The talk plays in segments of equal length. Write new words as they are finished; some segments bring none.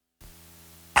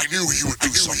I knew he would do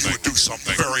something. He would do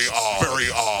something very odd.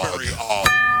 Very odd. Very odd.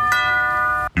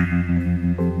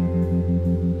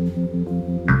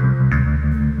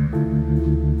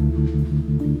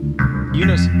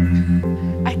 Eunice,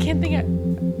 I can't think of.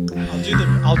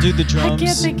 I'll do the drums. I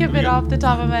can't think of it off the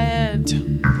top of my head.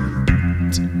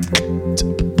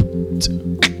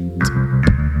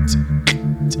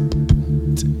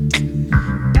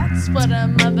 That's what a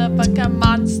motherfucking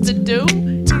monster do.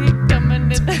 He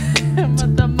coming in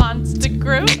with the monster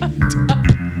crew.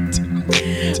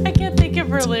 I can't think of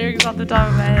her lyrics off the top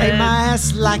of my head. Hey, my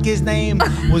ass like his name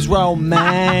was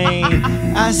Romaine.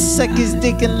 I suck his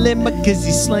dick and limber cause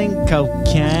he sling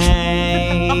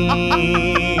cocaine.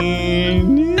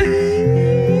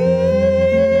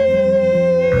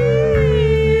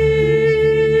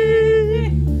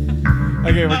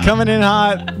 Okay, we're coming in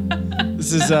hot.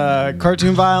 This is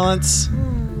Cartoon Violence,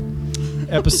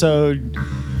 episode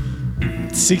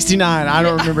 69. I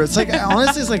don't remember. It's like,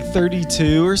 honestly, it's like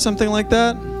 32 or something like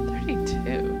that.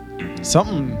 32.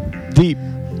 Something deep.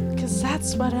 Cause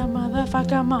that's what a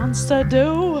motherfucking monster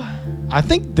do. I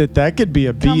think that could be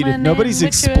a beat. If Coming nobody's in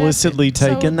with you explicitly at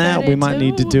episode taken that, we might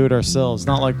need to 32. do it ourselves.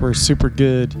 Not like we're super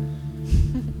good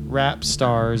rap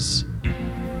stars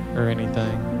or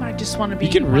anything. I just want to be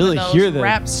You can one really of those hear the-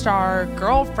 rap star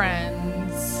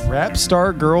girlfriends. Rap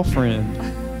star girlfriend.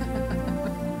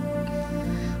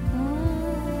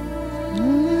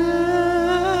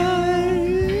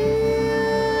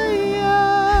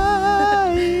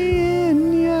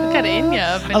 Look at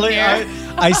Inya up in here.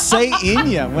 I say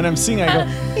Inya when I'm singing. I go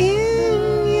Inya.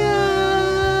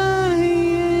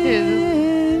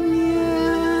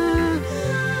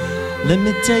 Let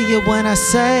me tell you when I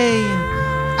say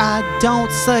I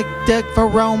don't suck dick for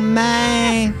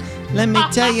Romaine. Let me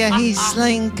tell you he's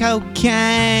sling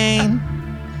cocaine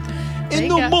in the There you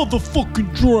go.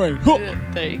 motherfucking drain. Huh.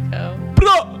 There you go.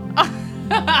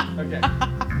 Okay.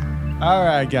 All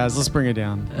right, guys, let's bring it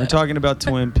down. We're talking about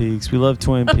Twin Peaks. We love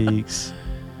Twin Peaks.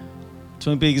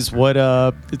 Twin Peaks, what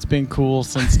up? It's been cool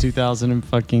since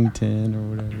 2010 or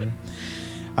whatever.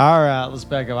 All right, let's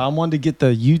back up. I wanted to get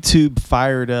the YouTube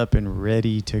fired up and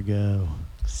ready to go.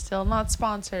 Still not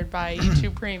sponsored by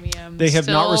YouTube Premium. They have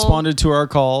not responded to our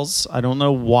calls. I don't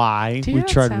know why. Do you We hear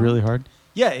that tried sound? really hard.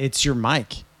 Yeah, it's your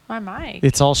mic. My mic.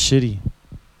 It's all shitty.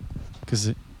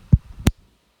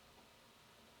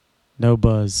 No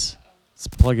buzz. Let's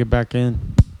plug it back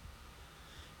in.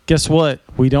 Guess what?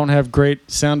 We don't have great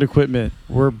sound equipment.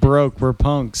 We're broke. We're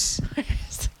punks.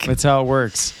 That's how it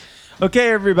works. Okay,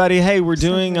 everybody. Hey, we're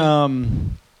doing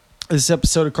this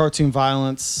episode of Cartoon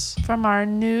Violence. From our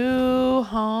new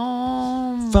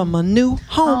home. From a new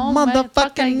home, Oh, motherfucking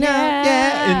motherfucking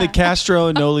yeah. In the Castro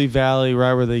and Noli Valley,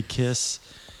 right where they kiss.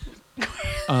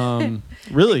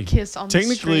 Really? Kiss on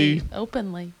technically, the street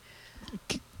openly.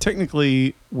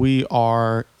 Technically, we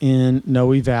are in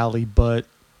Noe Valley, but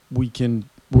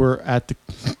we're at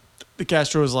the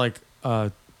Castro is like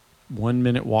a 1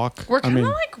 minute walk. We're kind of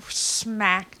like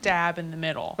smack dab in the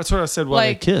middle. That's what I said while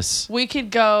they kiss. We could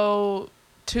go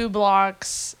 2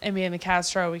 blocks and be in the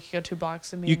Castro. We could go 2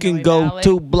 blocks and be You in can Noe go Valley.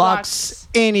 2 blocks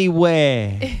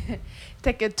anywhere.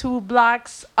 Take it 2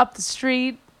 blocks up the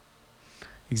street.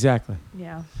 Exactly.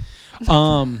 Yeah.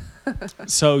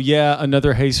 So yeah,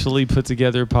 another hastily put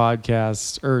together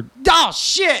podcast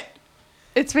shit.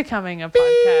 It's becoming a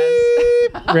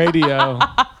podcast. Radio.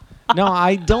 No,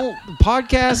 I don't.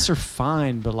 Podcasts are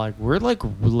fine, but like we're like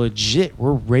legit.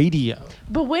 We're radio.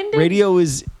 But Radio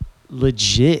is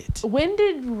legit. when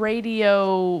did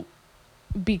radio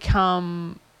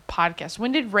become podcast?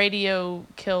 When did radio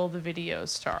kill the video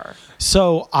star?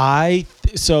 So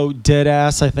dead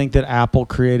ass. I think that Apple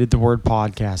created the word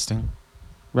podcasting,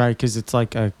 right? Because it's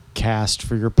like a cast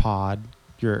for your pod,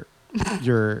 your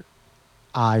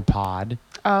iPod.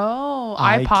 Oh,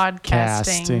 iPod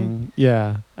casting. Casting.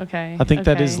 Yeah. Okay. I think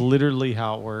that is okay. literally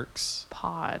how it works.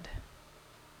 Pod.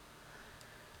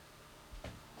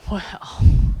 Well,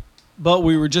 But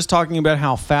we were just talking about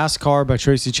how Fast Car by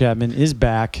Tracy Chapman is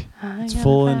back. It's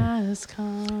full in.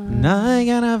 I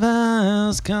got a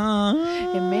fast car.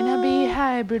 It may not be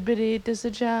hybrid, but it does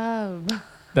the job.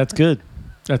 That's good.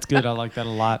 That's good. I like that a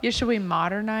lot. Yeah, should we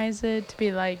modernize it to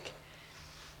be like,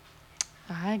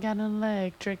 I got an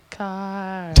electric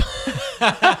car.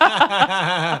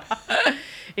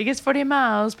 It gets 40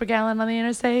 miles per gallon on the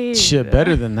interstate. Shit,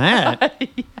 better than that.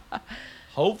 Yeah.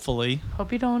 Hopefully.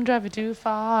 Hope you don't drive it too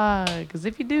far, because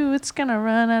if you do, it's going to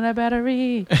run out of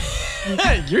battery.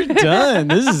 You're done.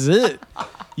 This is it.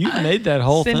 You made that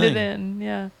whole Send thing. it in,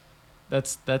 yeah.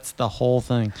 That's the whole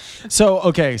thing. So,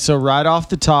 okay. So right off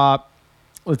the top,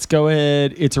 let's go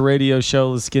ahead. It's a radio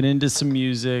show. Let's get into some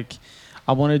music.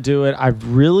 I want to do it.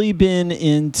 I've really been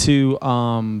into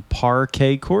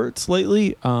parquet courts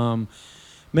lately,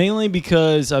 mainly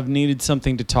because I've needed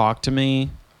something to talk to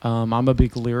me. I'm a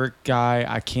big lyric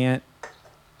guy.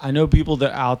 I know people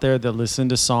that out there that listen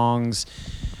to songs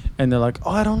and they're like,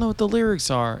 oh, I don't know what the lyrics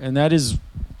are. And that is,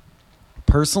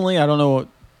 personally, I don't know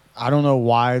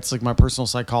why. It's like my personal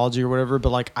psychology or whatever,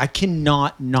 but like I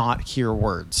cannot not hear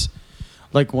words.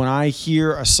 Like when I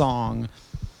hear a song,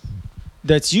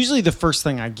 that's usually the first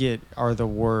thing I get are the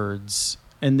words.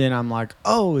 And then I'm like,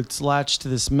 oh, it's latched to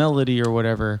this melody or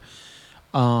whatever.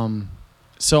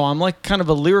 So I'm like kind of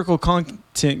a lyrical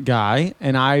content guy.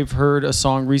 And I've heard a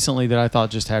song recently that I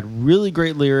thought just had really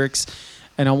great lyrics.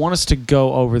 And I want us to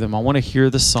go over them. I want to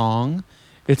hear the song.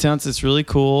 It's really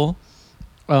cool.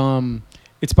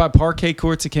 It's by Parquet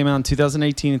Courts. It came out in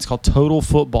 2018. It's called Total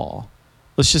Football.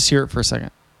 Let's just hear it for a second.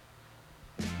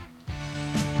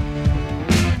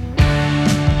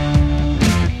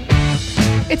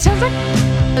 It sounds like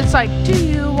it's like, do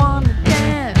you want to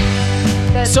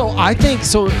dance? So I think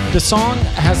the song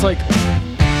has like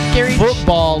Gary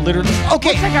football literally. Okay.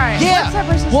 What's that guy? Yeah. What's that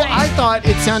person's well, name? I thought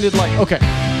it sounded like okay.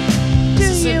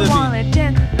 Do you want to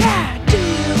dance? Yeah. Do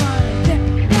you want to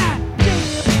dance? Yeah. Do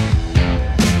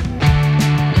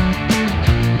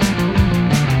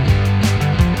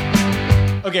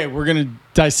you? Okay, we're gonna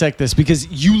dissect this because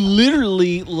you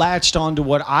literally latched onto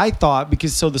what I thought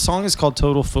because the song is called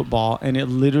Total Football and it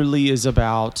literally is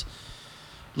about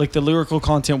like the lyrical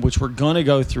content which we're gonna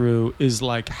go through is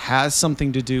like has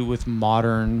something to do with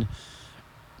modern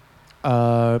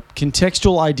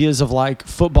contextual ideas of like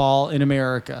football in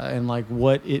America and like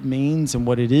what it means and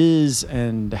what it is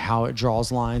and how it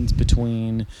draws lines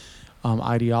between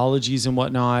ideologies and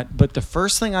whatnot. But the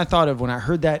first thing I thought of when I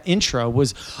heard that intro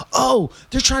was, oh,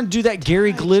 they're trying to do that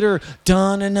Gary Glitter. Do you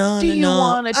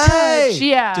want to touch?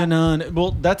 Yeah. Dun-dun.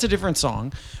 Well, that's a different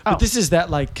song. But this is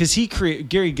that like, because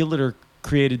Gary Glitter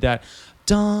created that.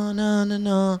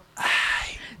 Dun-na-na-na.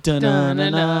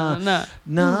 Dun-na-na-na.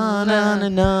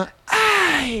 Na-na-na-na.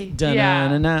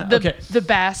 Yeah. Okay. The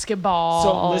basketball.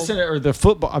 So listen, or the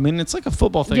football. I mean, it's like a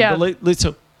football thing. Yeah. But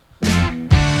so.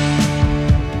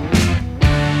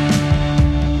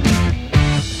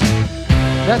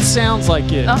 That sounds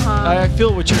like it. I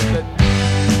feel what you're.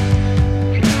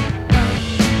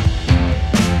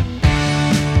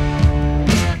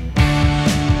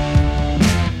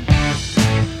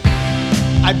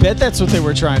 I bet that's what they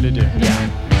were trying to do. Yeah.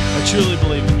 I truly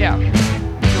believe it. Yeah.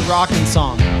 It's a rocking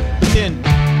song. But then,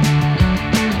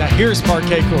 now here's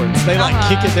Parquet Courts. They like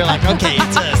kick it. They're like, okay,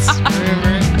 it's us. Remember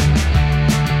it?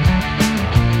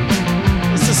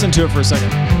 Let's listen to it for a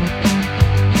second.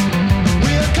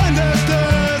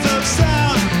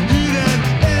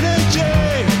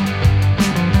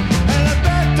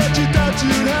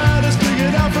 You'd had us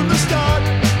figured out from the start.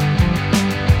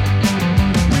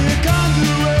 We're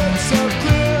conduits of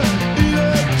clear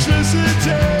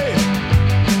electricity.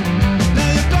 Now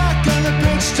you're back on the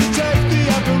pitch to take the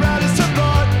apparatus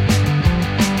apart.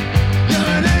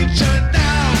 You're an ancient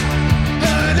now.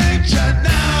 You're an ancient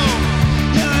now.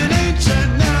 You're an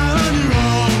ancient now on your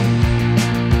own.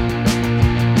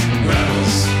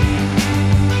 Rebels.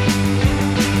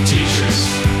 Teachers.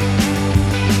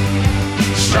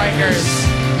 Strikers.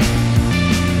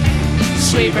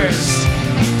 Sweepers.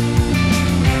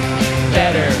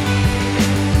 Better.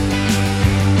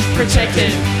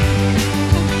 Protected.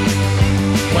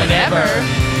 Whenever.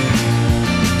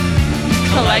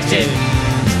 Collected.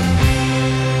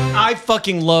 I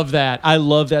fucking love that. I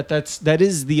love that. That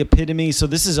is the epitome. So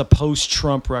this is a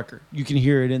post-Trump record. You can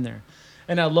hear it in there.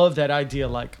 And I love that idea.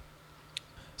 Like,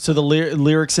 so the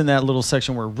lyrics in that little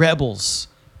section were rebels,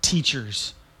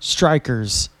 teachers,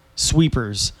 strikers,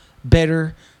 sweepers,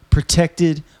 better,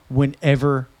 protected,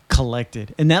 whenever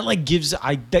collected. And that like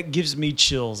that gives me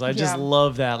chills. I just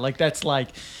love that. Like that's like,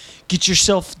 get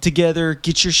yourself together,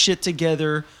 get your shit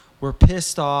together. We're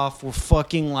pissed off. We're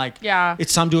fucking like,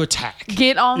 it's time to attack.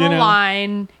 Get on the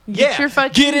line. Get your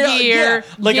fucking gear.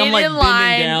 Like get I'm like in bending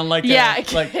line. down like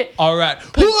like all right.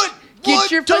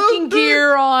 Get your fucking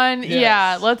gear on.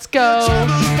 Yeah, let's go.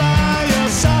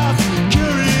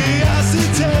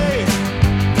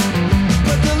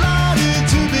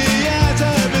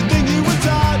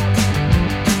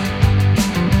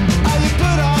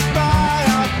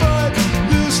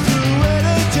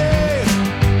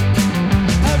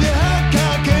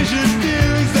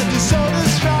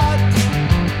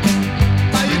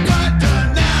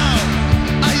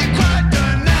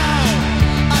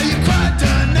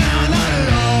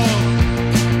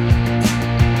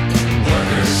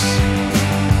 Workers.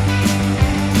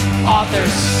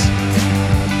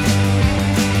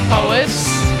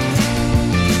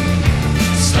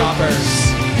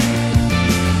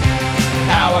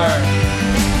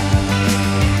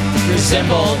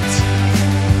 assembled.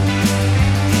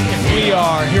 If we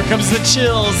are, here comes the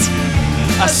chills,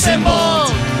 assembled.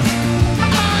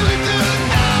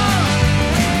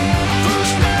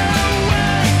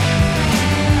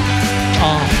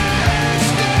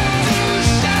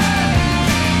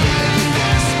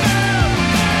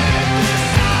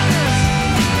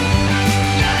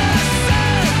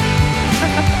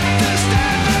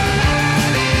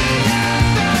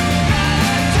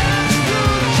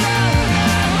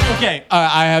 Okay,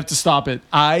 I have to stop it.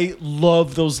 I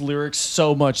love those lyrics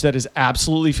so much. That is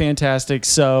absolutely fantastic.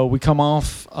 So we come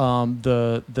off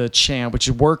the chant, which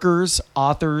is workers,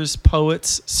 authors,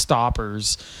 poets,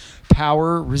 stoppers.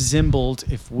 Power resembled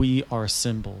if we are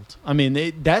assembled. I mean,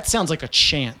 that sounds like a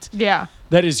chant. Yeah.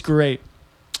 That is great.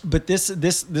 But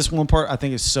this one part I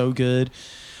think is so good.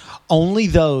 Only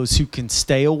those who can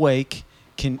stay awake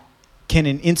can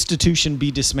an institution be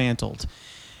dismantled.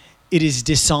 It is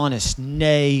dishonest,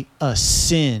 nay, a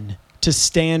sin, to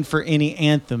stand for any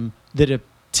anthem that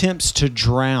attempts to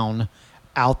drown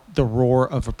out the roar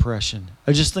of oppression.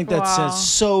 I just think that Wow. says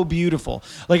so beautiful.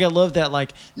 Like, I love that,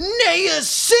 like, nay, a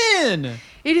sin.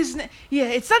 It is, yeah,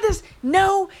 it's not this,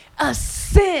 no, a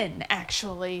sin,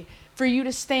 actually, for you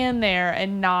to stand there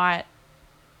and not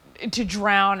to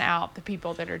drown out the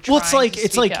people that are trying Well, to it's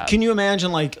speak like, up. can you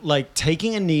imagine, like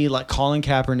taking a knee like Colin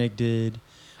Kaepernick did,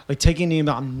 like taking a knee,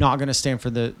 but I'm not going to stand for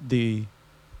the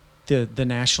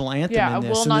national anthem Yeah, in I this.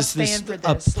 will and not this stand for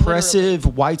this, oppressive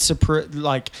white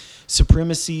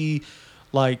supremacy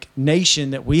like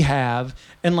nation that we have.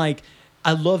 And like,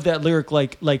 I love that lyric.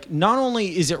 Like not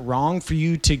only is it wrong for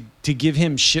you to give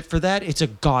him shit for that, it's a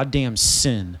goddamn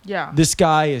sin. Yeah. This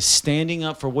guy is standing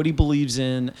up for what he believes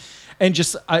in. And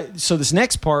just, so this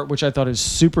next part, which I thought is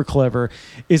super clever,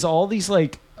 is all these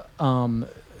like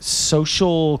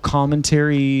social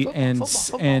commentary and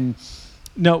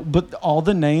no, but all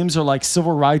the names are like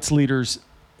civil rights leaders,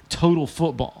 total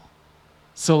football.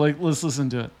 So like, let's listen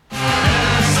to it.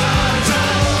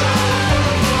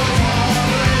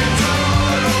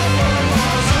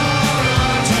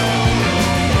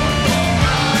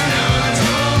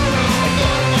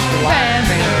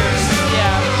 Panthers,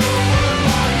 yeah.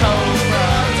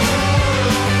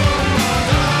 Cobra.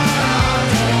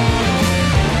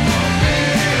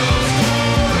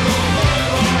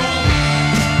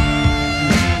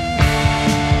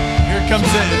 Here comes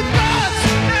it.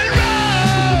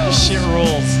 Shit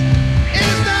rules.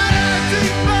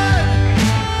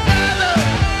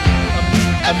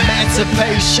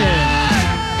 Emancipation.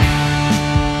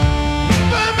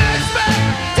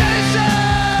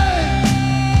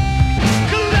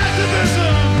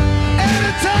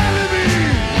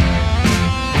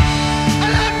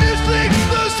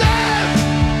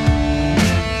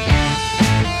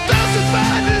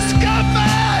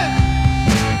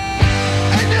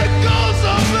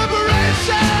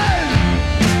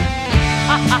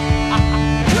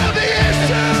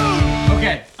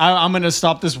 Okay, I'm going to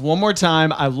stop this one more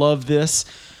time. I love this.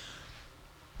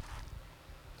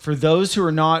 For those who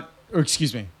are not, or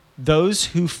excuse me, those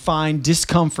who find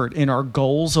discomfort in our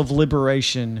goals of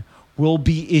liberation will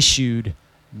be issued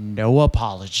no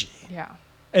apology. Yeah.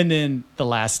 And then the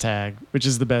last tag, which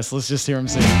is the best. Let's just hear him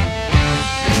sing.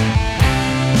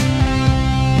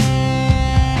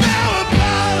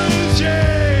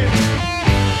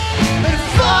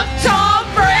 Fuck Tom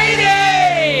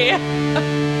Brady!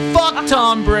 Fuck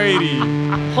Tom Brady.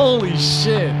 Holy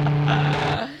shit.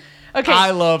 Okay.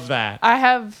 I love that. I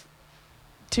have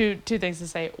two things to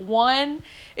say. One,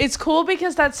 it's cool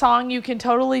because that song, you can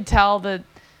totally tell that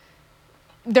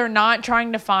they're not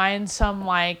trying to find some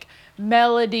like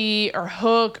melody or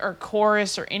hook or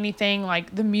chorus or anything.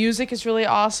 Like, the music is really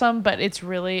awesome, but it's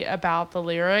really about the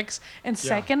lyrics. And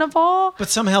second of all, But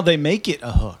somehow they make it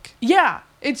a hook. yeah,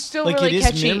 it's still Like, really it is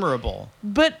catchy. memorable.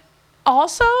 But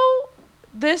also,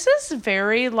 this is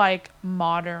very like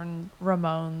modern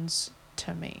Ramones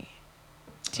to me.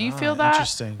 Do you feel that?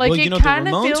 Interesting. Like, well, you it know, the kind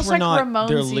of Ramones feels were like not, Ramonesy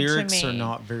their to lyrics me. are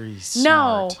not very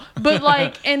No, smart. but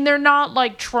like, and they're not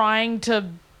like trying to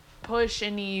push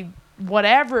any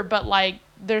whatever, but like,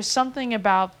 there's something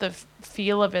about the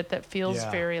feel of it that feels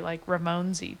Yeah. very like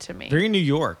Ramonesy to me. Very New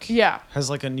York. Yeah. Has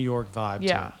like a New York vibe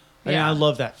Yeah. to it. And Yeah. I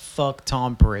love that. Fuck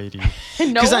Tom Brady. No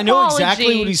Because I know exactly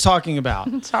apology. what he's talking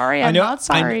about. Sorry, I'm not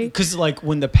sorry. Because like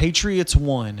when the Patriots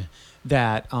won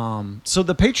that, so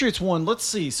the Patriots won, let's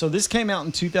see. So this came out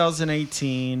in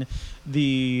 2018.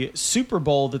 The Super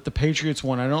Bowl that the Patriots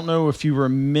won. I don't know if you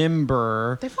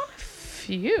remember. They've won a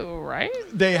few, right?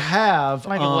 They have.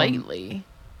 Like lately.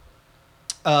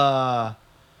 So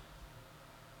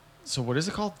what is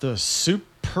it called? The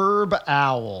Superb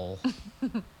Owl.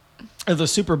 of the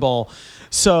Super Bowl.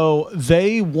 So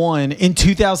they won in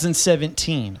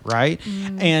 2017, right?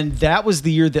 And that was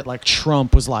the year that like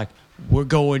Trump was like, we're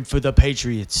going for the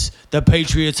Patriots. The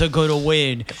Patriots are going to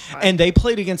win. And they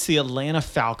played against the Atlanta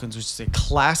Falcons, which is a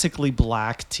classically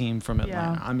black team from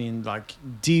Atlanta. Yeah. I mean, like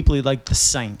deeply like the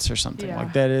Saints or something Yeah.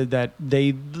 like that. That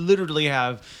they literally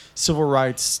have civil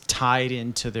rights tied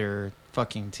into their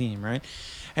fucking team, right?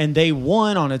 And they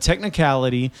won on a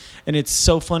technicality. And it's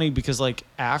so funny because like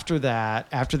after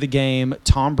the game,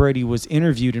 Tom Brady was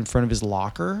interviewed in front of his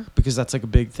locker because that's like a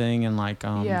big thing in like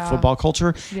Yeah. football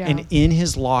culture. Yeah. And in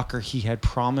his locker, he had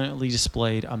prominently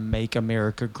displayed a Make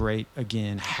America Great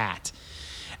Again hat.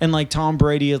 And like Tom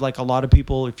Brady, like a lot of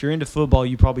people, if you're into football,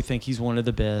 you probably think he's one of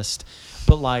the best.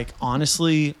 But like,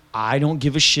 honestly, I don't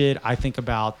give a shit. I think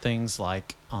about things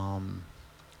like,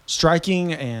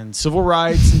 striking and civil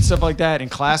rights and stuff like that and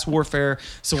class warfare.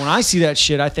 So when I see that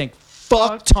shit, I think,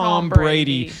 fuck Tom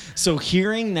Brady. So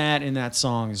hearing that in that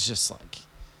song is just like,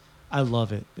 I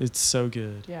love it. It's so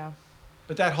good. Yeah.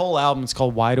 But that whole album is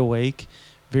called Wide Awake.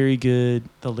 Very good.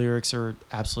 The lyrics are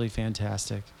absolutely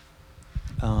fantastic.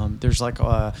 There's like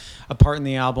a part in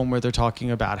the album where they're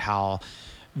talking about how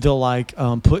they'll like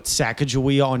put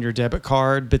Sacagawea on your debit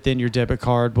card, but then your debit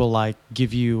card will like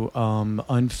give you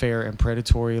unfair and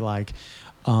predatory like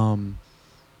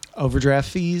overdraft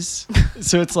fees.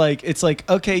 So it's like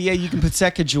okay, yeah, you can put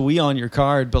Sacagawea on your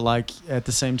card, but like at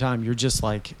the same time you're just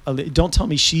like, don't tell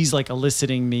me she's like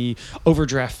eliciting me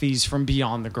overdraft fees from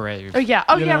beyond the grave. Oh yeah.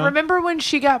 You know? Remember when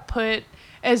she got put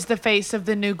as the face of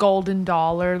the new golden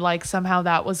dollar? Like somehow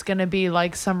that was gonna be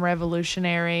like some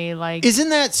revolutionary like. Isn't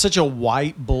that such a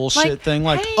white bullshit thing?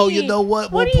 Like, hey, oh, you know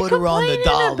what? We'll are you put her on the complaining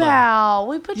dollar. About?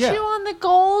 We put Yeah. you on the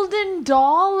golden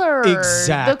dollar.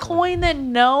 Exactly. The coin that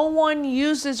no one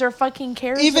uses or fucking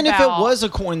cares Even about. if it was a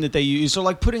coin that they used, or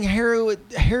like putting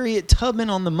Harriet Tubman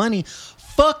on the money,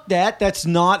 fuck that. That's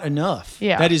not enough.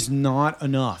 Yeah. That is not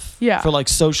enough. Yeah. For like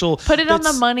social. Put it on the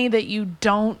that's- money that you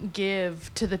don't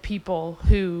give to the people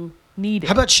who need it.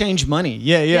 How about change money?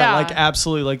 Yeah. Yeah. Like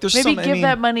absolutely. Like there's maybe some. give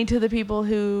that money to the people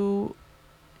who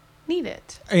need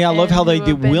it? Yeah, I love and how they who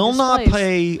have been will not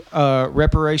displaced. pay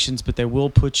reparations, but they will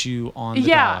put you on the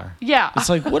dollar. Yeah. It's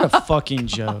like, what a fucking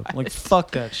joke. Like,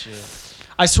 fuck that shit.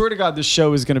 I swear to God, this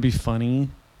show is going to be funny.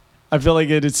 I feel like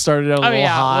it had started out a little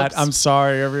hot. Whoops. I'm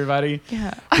sorry, everybody.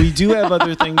 Yeah. We do have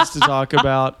other things to talk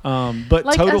about, but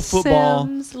Like total a football.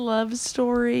 Sims love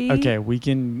story. Okay, we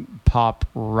can pop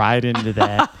right into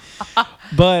that.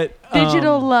 But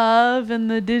Digital love in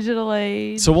the digital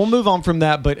age. so we'll move on from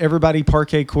that. But everybody,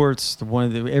 Parquet Courts, the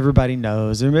one that everybody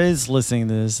knows. Everybody's listening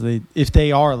to this. If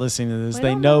they are listening to this, We they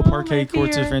don't know know, Parquet maybe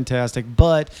Courts are you're- fantastic.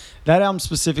 But that album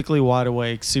specifically, Wide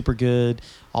Awake, super good.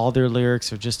 All their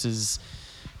lyrics are just as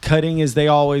cutting as they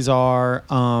always are.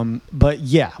 But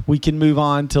yeah, we can move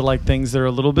on to like things that are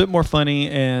a little bit more funny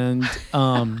and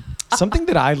something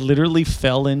that I literally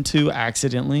fell into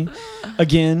accidentally.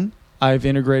 Again, I've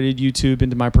integrated YouTube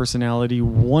into my personality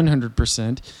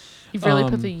 100%. You've really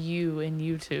put the U in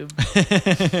YouTube.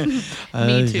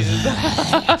 Me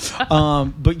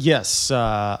too. But yes,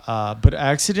 but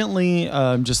accidentally,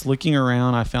 just looking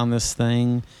around, I found this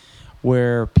thing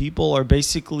where people are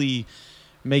basically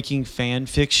making fan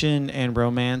fiction and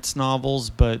romance novels,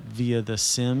 but via the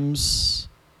Sims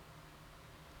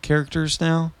characters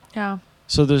now. Yeah.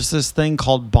 So there's this thing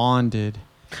called Bonded,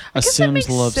 I a guess that Sims makes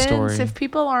love sense story. if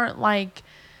people aren't like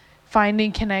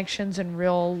finding connections in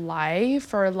real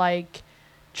life or like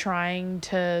trying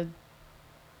to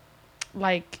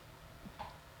like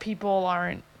people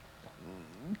aren't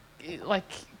like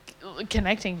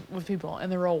connecting with people in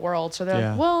the real world, so they're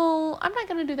Yeah. like, well, I'm not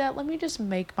gonna do that, let me just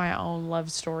make my own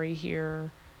love story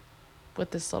here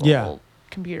with this little Yeah.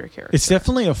 computer character. It's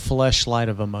definitely a fleshlight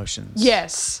of emotions.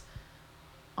 Yes,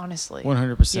 honestly,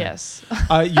 100%. yes.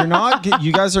 You're not.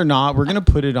 You guys are not. We're gonna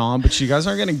put it on, but you guys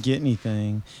aren't gonna get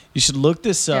anything. You should look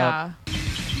this up. Yeah.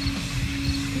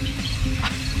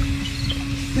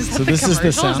 Is that So the this is the commercial?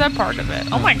 Is sound- that part of it?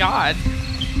 Oh my god.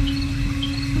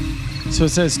 So it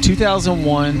says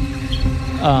 2001,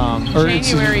 or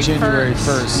January January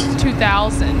 1st, 1st.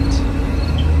 2000.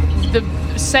 The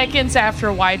seconds after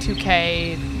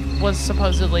Y2K was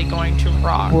supposedly going to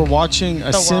rock. We're watching a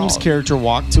The Sims world. character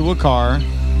walk to a car.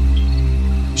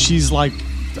 She's like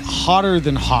hotter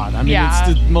than hot. I mean, Yeah.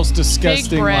 it's the most Big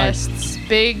disgusting. Like, breasts,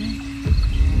 big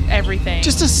everything.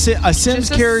 just a Sims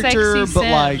Just a character, sexy but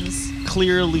like Sims.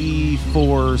 clearly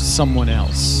for someone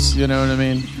else. You know what I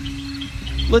mean?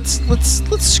 Let's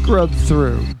scrub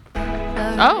through.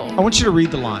 I Oh, want you to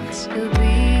read the lines.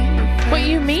 what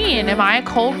you mean? Am I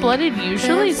cold-blooded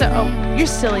usually? Oh, you're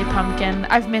silly pumpkin.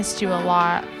 I've missed you a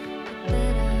lot.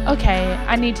 Okay,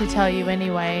 I need to tell you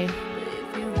anyway.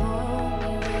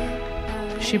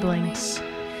 She blinks.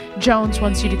 Jones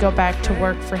wants you to go back to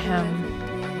work for him.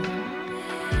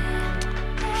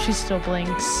 She still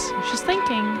blinks. She's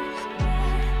thinking.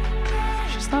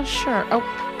 She's not sure.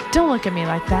 Oh, don't look at me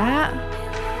like that.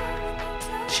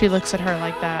 She looks at her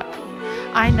like that.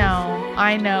 I know.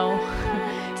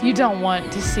 You don't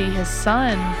want to see his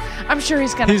son. I'm sure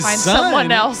he's going to His find son?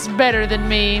 someone else better than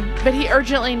me, but he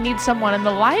urgently needs someone in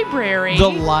the library. The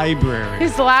library.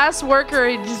 His last worker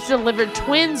had just delivered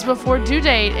twins before due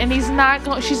date, and she's not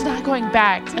going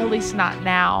back, at least not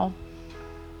now.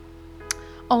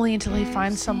 Only until he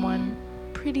finds someone.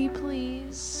 Pretty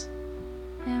please.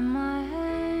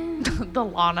 The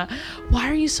Lana. Why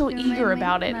are you so eager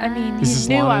about it? I mean, This you is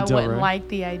knew Lana I Del wouldn't Rey. like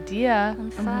the idea.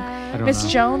 I don't Miss know.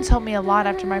 Jones helped me a lot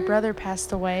after my brother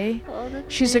passed away.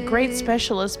 She's a great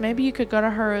specialist. Maybe you could go to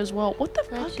her as well. What the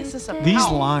fuck is this about? These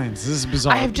lines. This is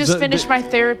bizarre. I have just finished my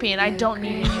therapy and I don't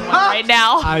need anyone right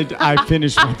now. I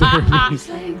finished my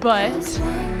therapy. But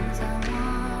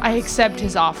I accept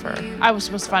his offer. I was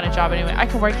supposed to find a job anyway. I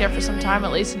can work there for some time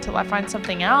at least until I find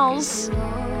something else.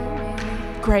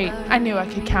 Great. I knew I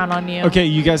could count on you. Okay,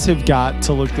 you guys have got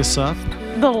to look this up.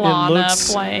 The Lana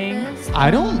looks- playing.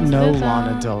 I don't know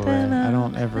Lana Del Rey.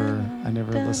 I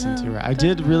never listened to her. I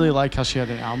did really like how she had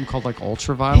an album called like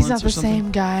Ultraviolence He's not or the something.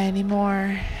 same guy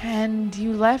anymore. And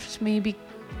you left me.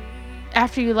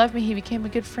 After you left me, he became a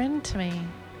good friend to me.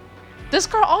 This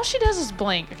girl, all she does is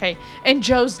blink. Okay. And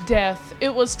Joe's death,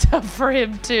 it was tough for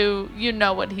him too. You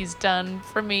know what he's done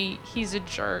for me. He's a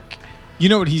jerk. You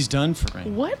know what he's done for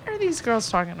me? What are these girls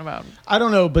talking about? I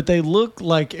don't know, but they look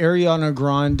like Ariana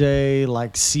Grande,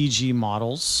 like CG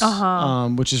models,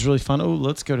 which is really fun. Oh,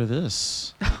 let's go to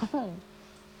this.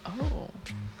 Oh.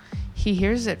 He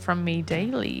hears it from me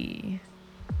daily.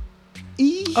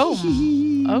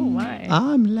 Oh my.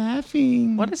 I'm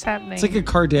laughing. What is happening? It's like a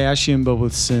Kardashian, but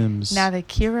with Sims. Now that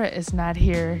Kira is not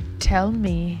here, tell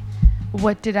me,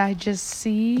 what did I just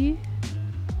see?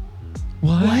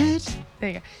 What? There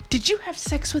you go. Did you have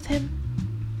sex with him?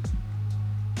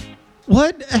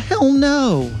 What? Hell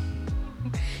no.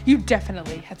 You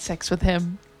definitely had sex with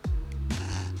him.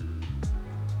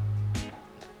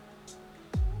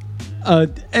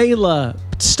 Ayla,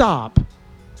 stop.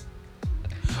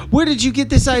 Where did you get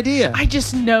this idea? I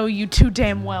just know you too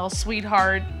damn well,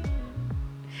 sweetheart.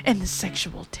 And the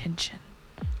sexual tension.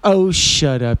 Oh,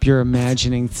 shut up. You're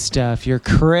imagining stuff. You're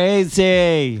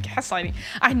crazy. Gaslighting.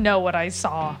 I know what I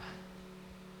saw.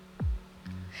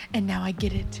 And now I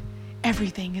get it.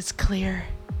 Everything is clear.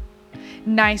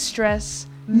 Nice dress,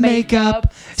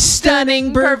 makeup,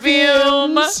 stunning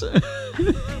perfumes.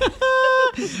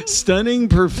 Stunning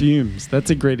perfumes. That's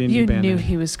a great indie You band knew name.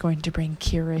 he was going to bring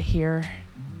Kira here.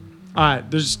 All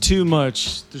right, there's too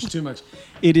much.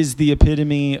 It is the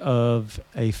epitome of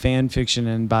a fan fiction,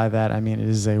 and by that I mean it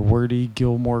is a wordy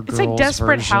Gilmore Girls It's like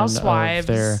Desperate version of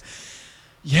Housewives.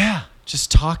 yeah,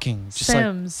 just talking. Just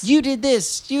Sims. like, you did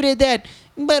this, you did that,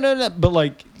 but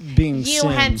like being You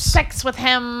Sims. had sex with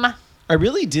him. I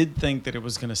really did think that it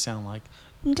was going to sound like...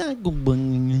 You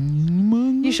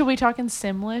should be talking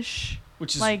Simlish.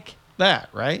 Which is Like, that,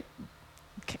 right?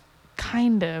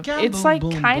 kind of. It's like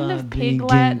kind of pig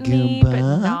Latin-y, but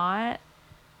not.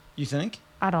 You think?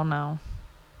 I don't know.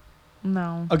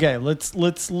 No. Okay, let's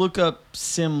look up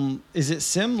Sim... Is it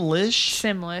Simlish?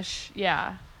 Simlish,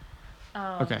 yeah.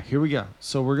 Okay, here we go.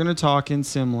 So we're going to talk in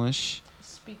Simlish.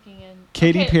 Speaking in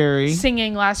Katy Perry.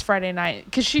 singing last Friday night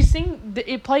because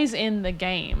it plays in the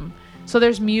game, so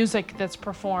there's music that's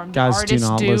performed. Guys, the do artists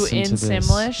not do listen in to this.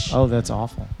 Simlish. Oh, that's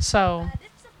awful. So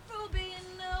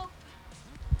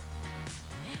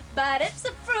But it's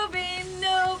a Fruby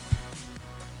nope.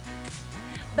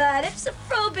 But it's a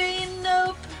Fruby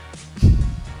nope.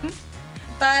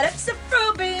 But it's a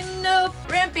Fruby nope.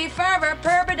 Rimpy fervor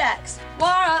perbidex.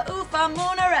 Wara ufa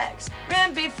munarex.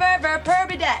 Rimpy fervor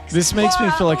perbidex. This makes me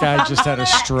feel like I just had a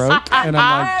stroke, and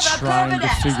I'm like trying to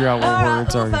figure out what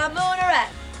words are.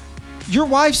 Your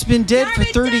wife's been dead for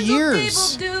 30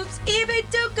 years.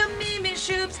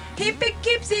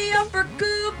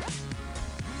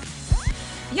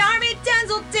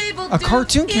 A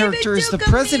cartoon character is the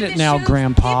president now,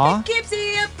 Grandpa. this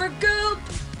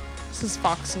is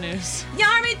Fox News.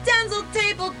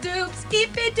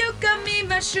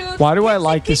 Why do I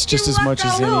like this just as much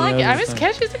as any I like it. other I just thing?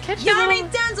 catch it's a catchy Yarmy little.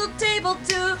 Denzel table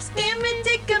dupes,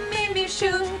 imitate a mimi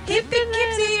shoe, hippie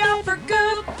kipsy offer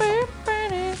goop.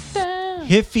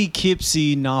 Hiffy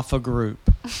Kipsy Nafa Group.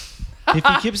 Hiffy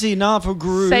Kipsy Nafa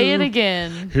Group. Say it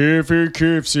again. Hiffy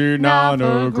Kipsy Nana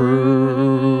Nafa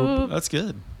Group. Group. That's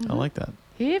good. I like that.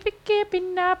 Hippie kippy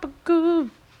nappa goo.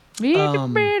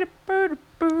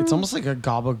 It's almost like a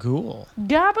gabagool.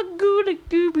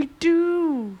 Gabagoo-doo.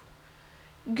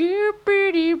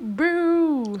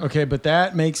 Goobity-boo. Okay, but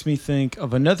that makes me think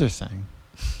of another thing,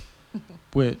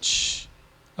 which,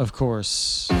 of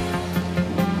course, and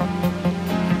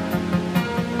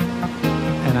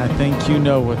I think you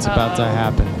know what's about to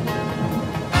happen.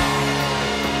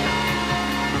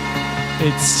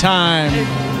 It's time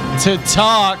to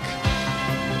talk.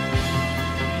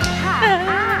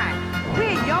 Hi,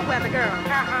 we're your weather girl.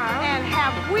 And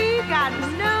have we got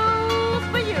news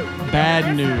for you?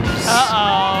 Bad news.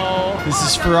 Uh-oh. This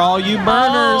is for all you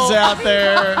burners out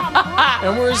there.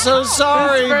 And we're so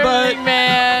sorry, It's but Burning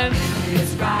Man.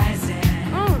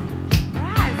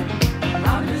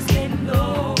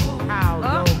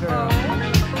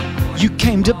 you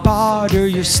came to barter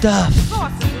your stuff.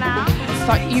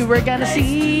 Thought you were gonna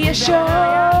see a show.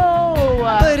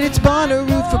 But it's Bonnaroo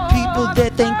for people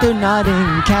that think they're not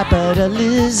in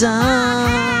capitalism.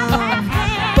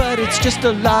 But it's just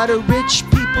a lot of rich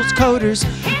people's coders,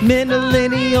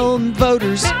 millennial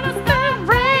voters. It's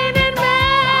raining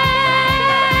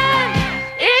man.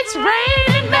 It's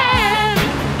raining man.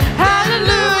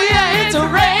 Hallelujah. It's a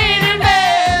raining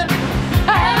man.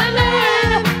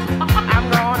 Hallelujah. I'm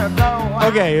gonna go.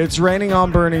 Okay, it's raining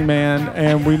on Burning Man,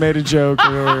 and we made a joke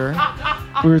earlier.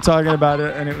 We were talking about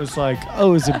it, and it was like,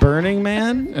 oh, is it Burning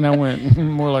Man? And I went,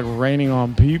 more like raining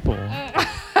on people.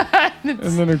 And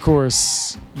then, of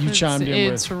course, you chimed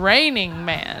in It's with, raining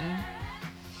man.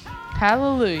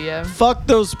 Hallelujah. fuck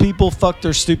those people, fuck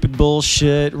their stupid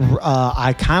bullshit.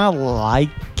 I kind of like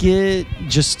it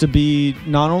just to be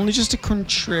not only just a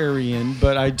contrarian,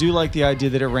 but I do like the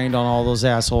idea that it rained on all those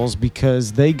assholes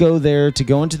because they go there to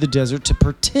go into the desert to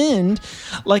pretend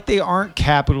like they aren't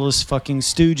capitalist fucking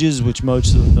stooges, which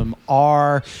most of them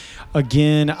are.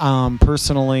 Again,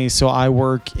 personally, so I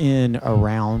work in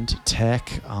around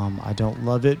tech. I don't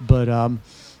love it, but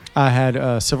I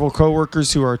had several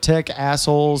coworkers who are tech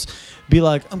assholes be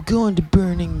like, I'm going to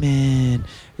Burning Man.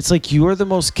 It's like, you are the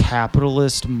most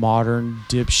capitalist, modern,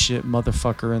 dipshit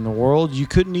motherfucker in the world. You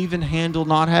couldn't even handle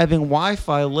not having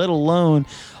Wi-Fi, let alone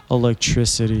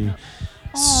electricity.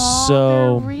 Aw,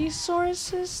 So their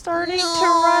resources starting to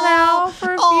run out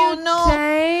for a few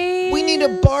days. We need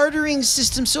a bartering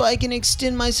system so I can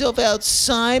extend myself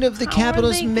outside of the How are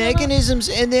capitalist they gonna- mechanisms.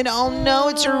 And then, oh no,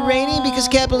 it's raining because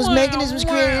capitalist Wow, mechanisms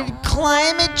created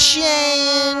climate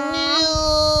change.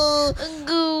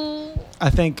 I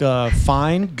think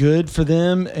fine, good for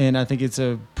them. And I think it's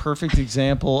a perfect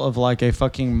example of like a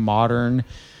fucking modern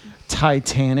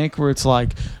Titanic where it's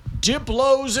like,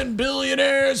 Diplos and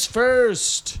billionaires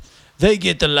first. They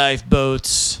get the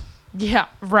lifeboats. Yeah,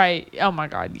 right. Oh my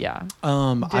God, yeah.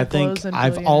 I think Diplos and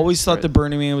I've billionaires always thought first. the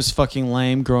Burning Man was fucking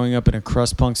lame growing up in a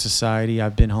crust punk society.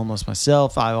 I've been homeless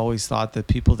myself. I always thought that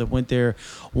people that went there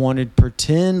wanted to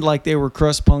pretend like they were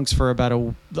crust punks for about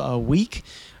a week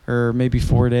or maybe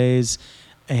 4 days.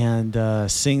 And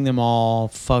seeing them all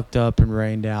fucked up and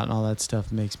rained out and all that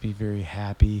stuff makes me very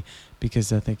happy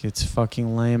because I think it's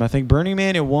fucking lame. I think Burning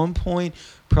Man at one point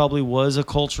probably was a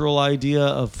cultural idea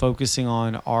of focusing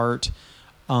on art.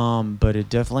 But it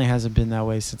definitely hasn't been that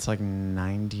way since like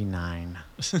 99.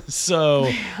 So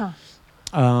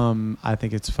I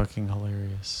think it's fucking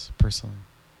hilarious, personally.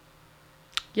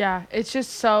 Yeah, it's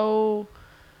just so,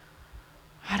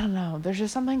 I don't know. There's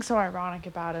just something so ironic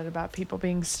about it, about people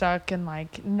being stuck and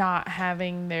like not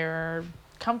having their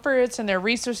comforts and their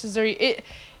resources.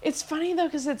 It's funny though,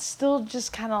 because it's still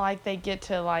just kind of like they get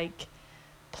to like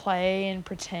play and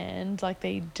pretend like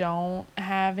they don't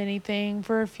have anything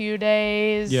for a few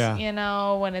days. Yeah. You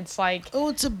know, when it's like, Oh,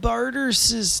 it's a barter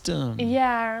system.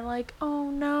 yeah, or like, oh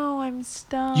no, I'm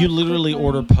stuck. You literally with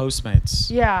order my-" Postmates.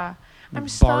 Yeah. I'm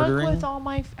stuck Bartering? with all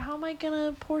my. How am I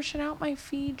gonna portion out my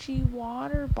Fiji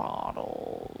water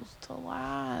bottles to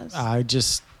last?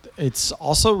 It's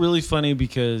also really funny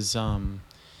because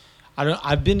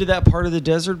I've been to that part of the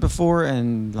desert before,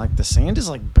 and like the sand is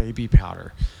like baby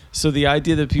powder. So the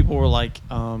idea that people were like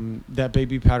that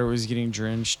baby powder was getting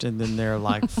drenched, and then their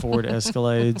like Ford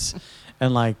Escalades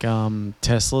and like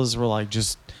Teslas were like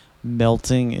just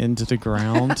melting into the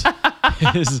ground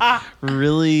is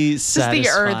really Just satisfying. the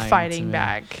earth to fighting me.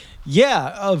 back.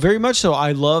 Yeah, very much so.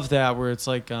 I love that where it's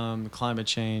like climate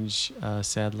change,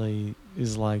 sadly,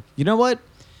 is like, you know what?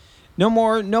 No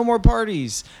more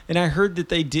parties. And I heard that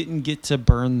they didn't get to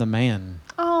burn the man.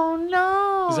 Oh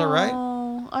no! Is that right?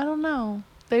 I don't know.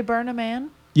 They burn a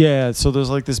man. Yeah, so there's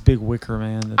like this big wicker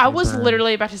man. That I they was burn.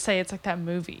 literally about to say it's like that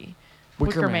movie,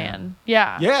 Wicker Wicker Man. Man.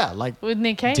 Yeah. Yeah, like With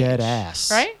Nick Cage. dead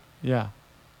ass. Right. Yeah.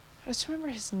 I just remember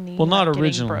his knee. Well, not getting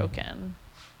originally. broken.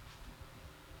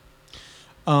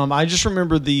 I just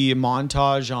remember the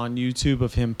montage on YouTube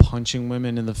of him punching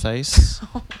women in the face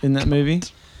in that movie.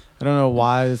 I don't know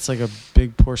why it's like a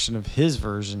big portion of his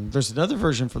version. There's another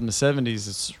version from the 70s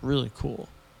that's really cool.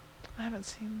 I haven't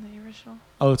seen the original.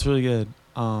 Oh, it's really good.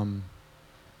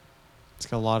 It's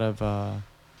got a lot of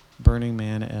Burning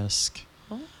Man-esque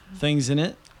things in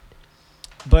it.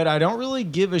 But I don't really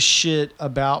give a shit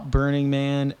about Burning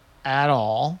Man at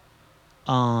all.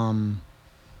 I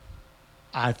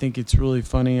think it's really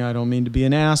funny. I don't mean to be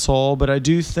an asshole, but I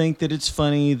do think that it's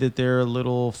funny that they're a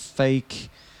little fake.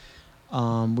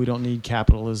 We don't need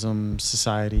capitalism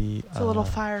society. It's a little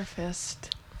Fire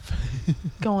Fist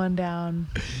going down.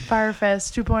 Fire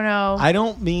Fist 2.0. I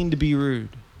don't mean to be rude,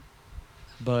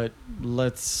 but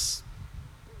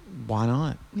why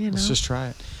not? Let's just try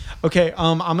it. Okay,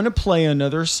 I'm going to play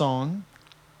another song.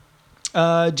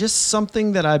 Just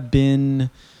something that I've been,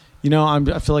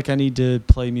 I feel like I need to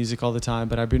play music all the time,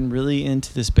 but I've been really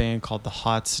into this band called the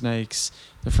Hot Snakes.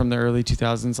 They're from the early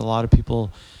 2000s. A lot of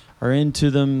people are into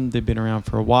them. They've been around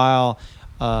for a while.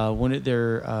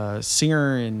 Their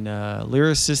singer and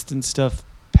lyricist and stuff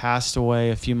passed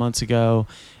away a few months ago,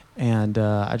 and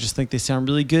I just think they sound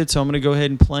really good. So I'm going to go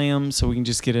ahead and play them so we can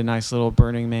just get a nice little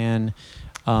Burning Man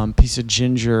piece of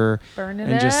ginger. Burn it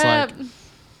and just up. like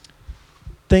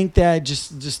think that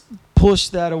just push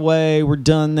that away. We're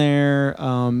done there.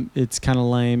 It's kind of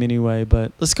lame anyway,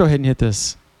 but let's go ahead and hit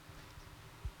this.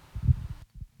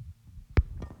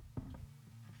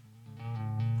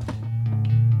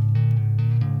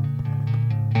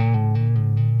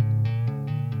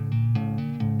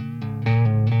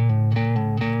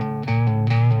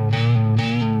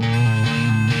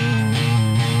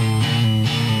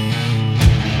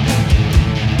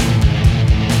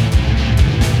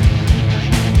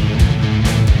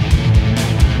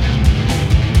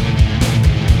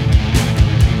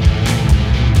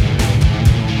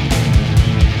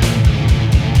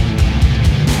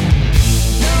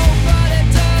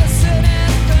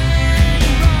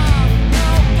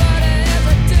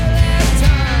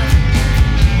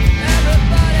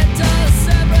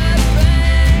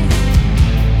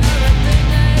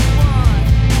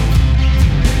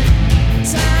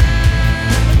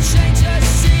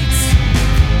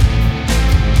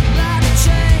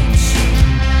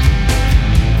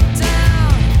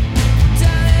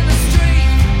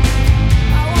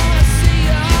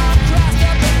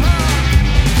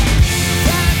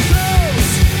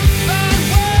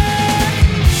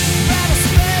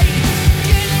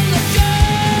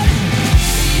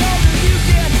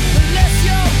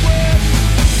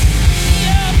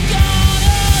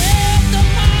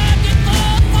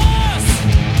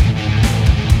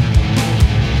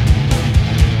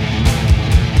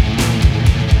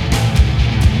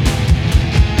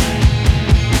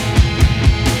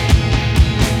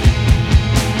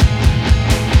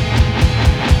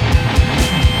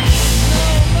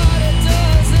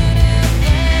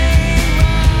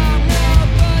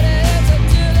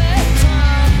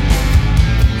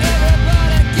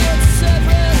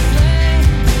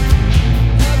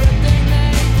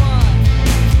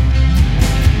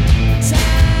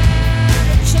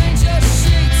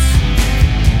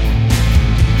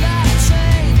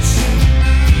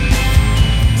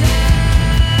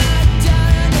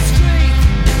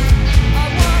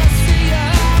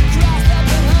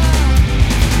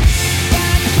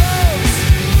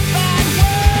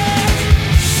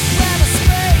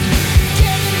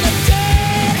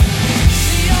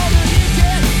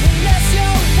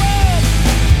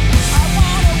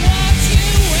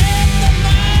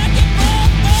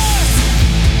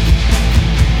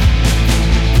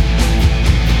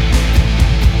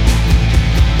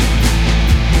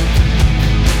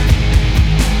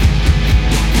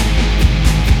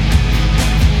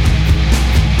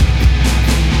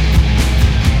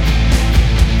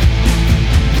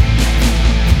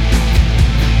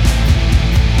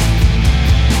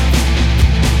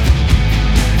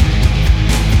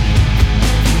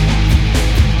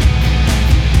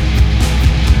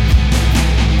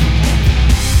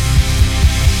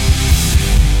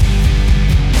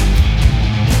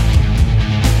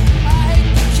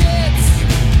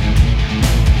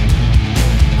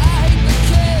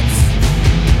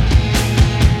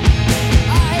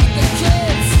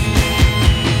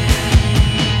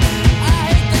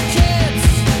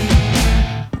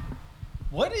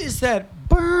 That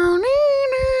burning?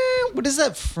 What is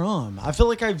that from? I feel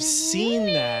like I've seen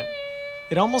that.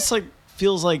 It almost like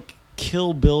feels like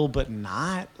Kill Bill, but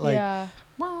not. Like, yeah.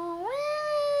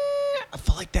 I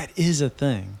feel like that is a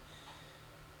thing.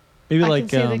 Maybe I can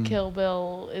see like the Kill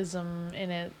Bill-ism in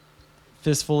it.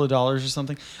 Fistful of Dollars or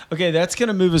something. Okay, that's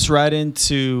gonna move us right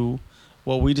into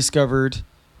what we discovered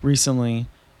recently,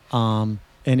 and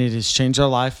it has changed our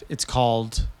life. It's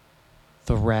called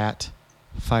the rat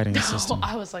fighting system.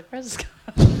 I was like, where's this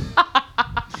guy?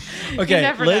 Okay,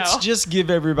 never let's know. just give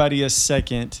everybody a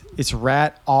second. It's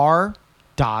rat R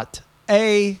dot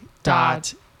A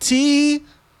dot T.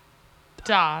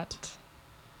 Dot.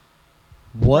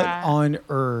 What Rat. on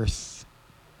earth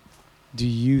do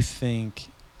you think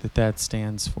that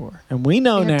stands for? And we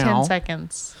know You have now. 10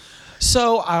 seconds.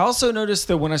 So I also noticed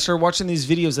that when I started watching these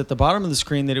videos at the bottom of the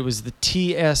screen that it was the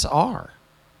TSR.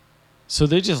 So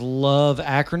they just love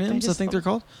acronyms, I just think they're love-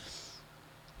 called.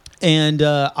 And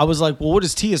I was like, well, what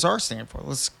does TSR stand for?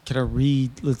 Let's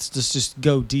just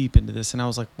go deep into this. And I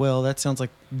was like, well, that sounds like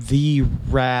the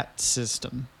rat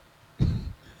system.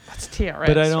 That's TRS.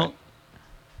 But I don't.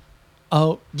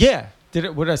 Oh, yeah.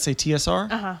 What did I say?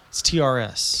 TSR? Uh-huh. It's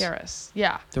TRS. TRS.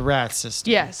 Yeah. The rat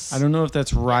system. Yes. I don't know if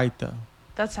that's right, though.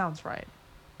 That sounds right.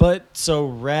 But so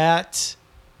rat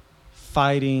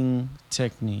fighting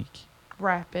technique.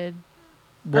 Rapid.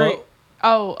 Well,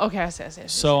 Oh, okay. I see.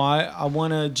 so I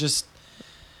want to just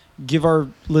give our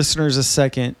listeners a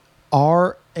second.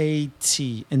 RAT,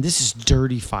 and this is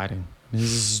dirty fighting. This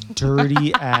is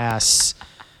dirty ass.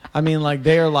 I mean, like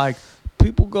they are like,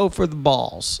 people go for the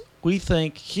balls. We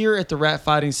think here at the rat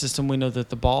fighting system, we know that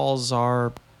the balls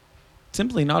are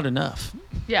simply not enough.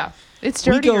 Yeah. It's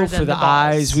We dirtier go than for the balls.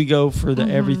 eyes. We go for the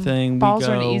everything. Balls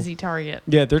we are go, an easy target.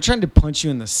 Yeah, they're trying to punch you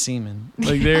in the semen.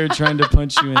 Like they're trying to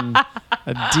punch you in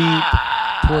a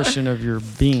deep portion of your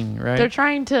being, right? They're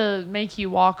trying to make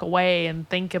you walk away and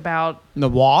think about The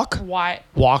walk? why.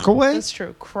 Walk away? That's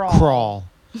true. Crawl. Crawl.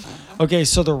 Okay,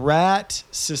 so the rat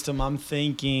system, I'm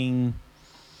thinking,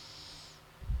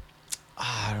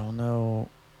 I don't know,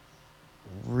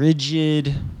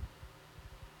 rigid,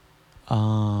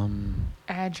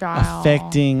 Agile.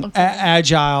 affecting, Okay.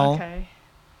 agile, Okay.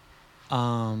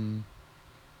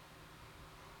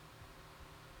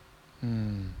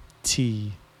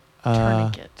 T.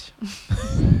 Tourniquet.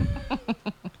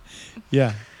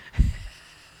 Yeah.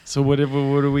 So what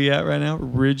are we at right now?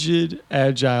 Rigid,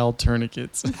 agile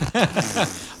tourniquets.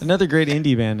 Another great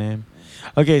indie band name.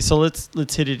 Okay, so let's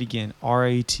hit it again.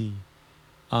 RAT.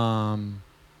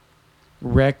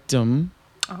 Rectum,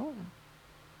 Oh.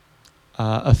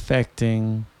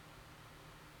 affecting,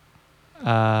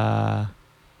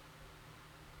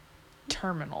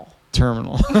 Terminal.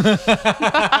 terminal.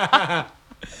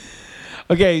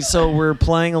 Okay, so we're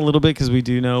playing a little bit because we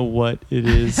do know what it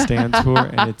is stands for,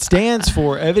 and it stands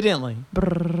for evidently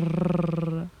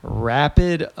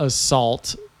Rapid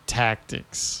Assault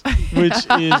Tactics, which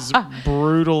is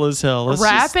brutal as hell.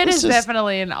 Rapid is just-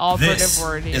 definitely an operative This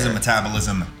word here. is a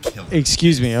metabolism killer.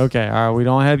 Excuse me. Okay, all right. We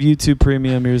don't have YouTube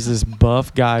Premium. Here's this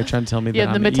buff guy trying to tell me that yeah,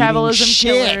 the I'm eating metabolism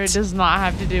killer shit. does not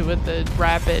have to do with the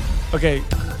rapid. Okay,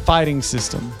 fighting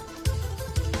system.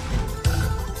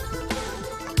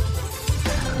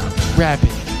 Rapid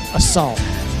assault.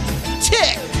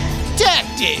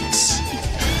 Tactics.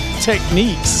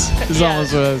 Techniques is Yeah.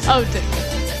 almost what I was.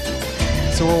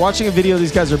 Oh, So we're watching a video.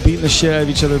 These guys are beating the shit out of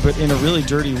each other, but in a really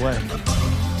dirty way.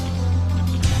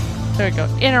 there we go.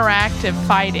 Interactive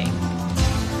fighting.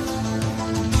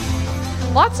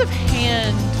 Lots of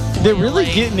hand. They're really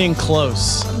flailing. getting in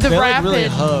close. The they like really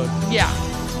rapid- hug. Yeah.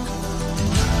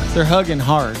 They're hugging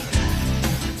hard.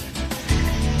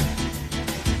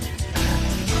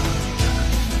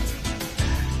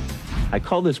 I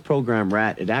call this program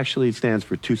RAT. It actually stands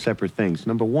for two separate things.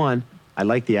 Number one, I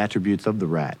like the attributes of the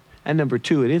RAT. And number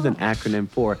two, it is an acronym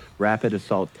for Rapid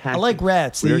Assault Tactics. like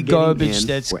rats. They We're eat getting garbage, in,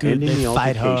 that's we're good, ending they the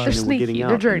fight hard. altercation, They're and we're getting sneaky, out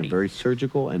they're in dirty. a very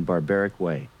surgical and barbaric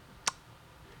way.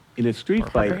 In a street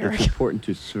fight, Barbaric. it's important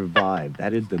to survive.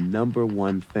 That is the number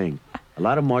one thing. A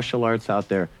lot of martial arts out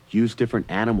there use different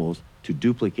animals to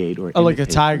duplicate or Oh, like a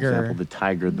imitate. tiger. For example, the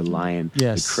tiger, the lion,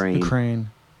 Yes, the crane. the crane.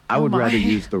 I would Oh my. rather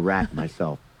use the rat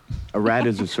myself. A rat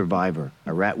is a survivor.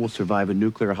 A rat will survive a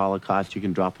nuclear holocaust. You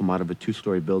can drop him out of a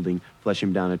two-story building, flush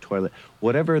him down a toilet.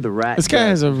 Whatever the rat This guy does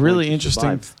has a is going really to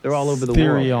interesting survive. They're all over the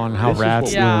theory world. on how This rats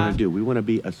is what Yeah. we want to do. We want to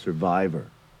be a survivor.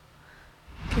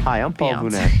 Hi, I'm Paul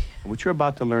Beyonce. Vunet. And what you're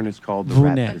about to learn is called the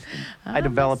Vunet. rat system. I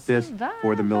developed this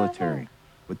for the military.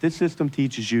 What this system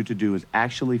teaches you to do is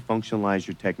actually functionalize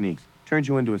your techniques. Turns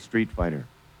you into a street fighter.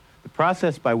 The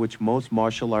process by which most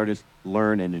martial artists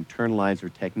learn and internalize their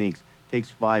techniques takes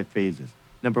 5 phases.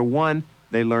 Number 1,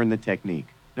 they learn the technique.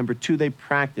 Number 2, they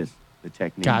practice the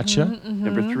technique. Gotcha.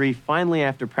 Number 3, finally,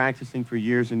 after practicing for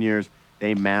years and years,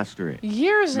 they master it.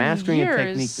 Years Mastering and years. a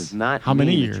technique does not How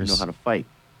many mean that you years? know how to fight.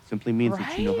 simply means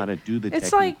that you know how to do the It's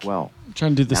technique like- well. I'm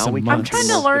trying to do this Now in we months. I'm trying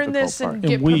to most learn difficult this and part.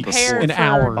 get In weeks, prepared in for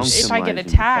hours. if I get Functionalizing the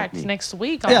attacked technique. next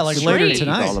week on Yeah, the like street. later That's what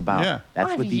tonight. it's all about. Yeah. That's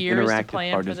I what have the years to interactive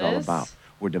plan part for is all this. about.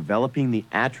 We're developing the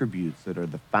attributes that are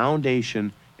the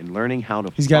foundation in learning how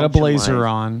to He's got a blazer functionalize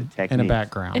on the and a technique.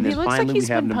 background. And he then looks like finally, he's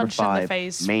we have been number punched in the 5,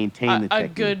 face maintain the a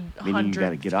technique. good Meaning you got to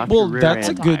 100 get off Well, your rear that's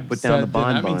end, a good- put down the that means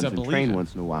I bonbons and believe train it.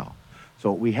 once in a while.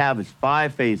 So what we have is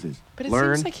 5 phases. But it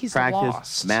Learn, seems like he's practice,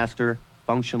 lost. master,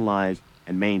 functionalize,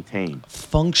 and maintain.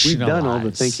 Functionalize. We've done all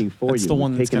the thinking for That's you. the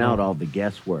one We've that's taken gonna- out all the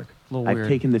guesswork. Little I've weird.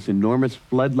 taken this enormous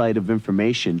floodlight of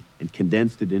information and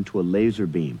condensed it into a laser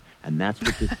beam, and that's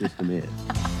what this system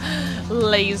is.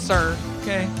 Laser.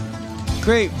 Okay.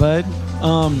 Great, bud.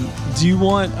 Do you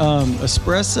want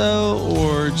espresso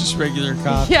or just regular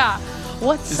coffee? Yeah.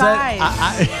 What Is that-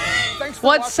 size? Thanks for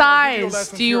What watching our video size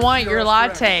lessons do you here want at your PRS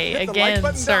latte? Hit the like Again,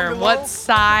 button sir, down below. what Consider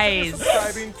size?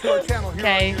 subscribing to our channel here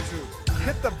Okay. on YouTube.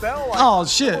 Hit the bell icon. Oh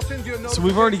shit! We'll send you a So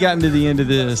we've already gotten to the end of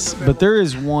this, notification but there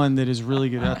is one that is really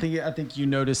good. I think you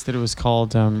noticed that it was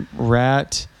called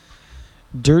Rat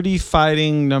Dirty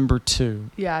Fighting number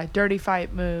 2. Yeah, dirty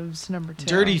fight moves number 2.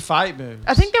 Dirty fight moves.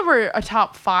 I think there were a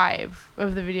top 5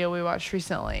 of the video we watched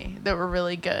recently that were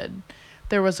really good.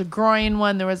 There was a groin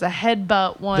one. There was a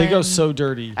headbutt one. they go so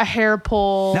dirty. A hair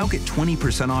pull. Now get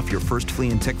 20% off your first flea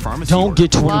and tick pharmacy Don't order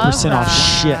get 20% off Love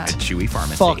shit. that. at Chewy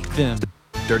Pharmacy. Fuck them.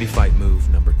 Dirty fight move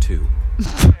number 2.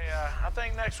 I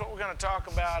think next what we're going to talk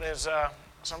about is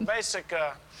some basic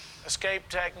escape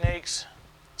techniques,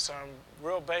 some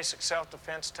real basic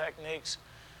self-defense techniques,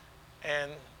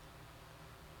 and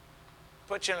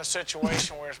put you in a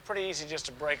situation where it's pretty easy just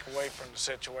to break away from the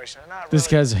situation. And not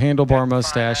This really guy's handlebar have to find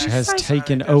mustache out. has like-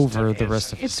 taken It doesn't over take the an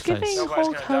rest of his It's face. giving- Nobody's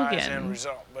Hulk gonna die as Hogan. end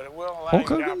result, but it will allow Hulk you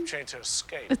the Hogan? opportunity to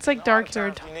escape. It's like And a lot of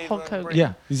dark-haired times you need Hulk room to Hogan. breathe.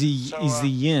 Yeah, So, he's the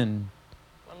yin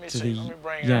Let me to see. the Let me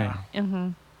bring yang. Mm-hmm.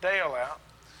 Dale out.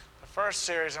 The first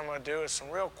series I'm going to do is some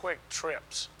real quick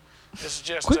trips. This is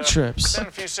just Quick trips? Been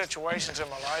a few situations in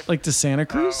my life. Like to Santa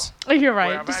Cruz? Oh, you're where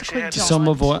right. I've Just a actually quick had jump. Some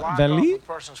of lock what- off Valley? a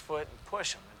person's foot and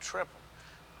push them and trip them.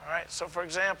 All right. So for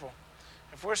example,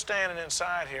 if we're standing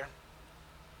inside here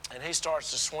and he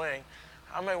starts to swing,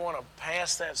 I may want to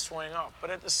pass that swing off. But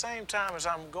at the same time as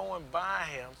I'm going by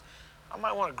him, I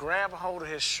might want to grab a hold of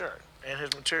his shirt and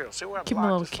his material. See where I Give him a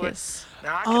blocked little his kiss. foot?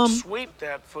 Now I can sweep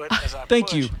that foot as I Thank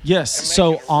push you. and Yes. make So it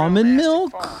a real almond nasty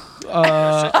milk, fall.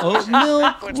 oat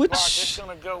milk, Foot's blocked, it's which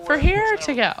gonna go For where it here was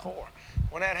to never go? before.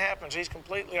 When that happens, he's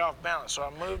completely off balance. So I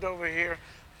moved over here,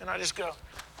 and I just go,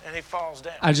 and he falls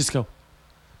down. I just go.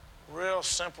 Real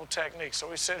simple technique. So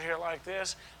we sit here like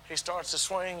this. He starts to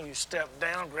swing. You step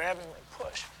down, grab him, and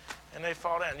push, and they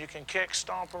fall down. You can kick,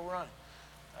 stomp, or run.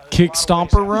 There's a Kick, lot of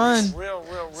stomp, ways or out. run? It's real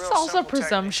It's also simple technique.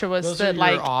 presumptuous Those that are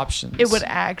like your options. it would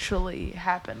actually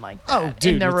happen like that Oh,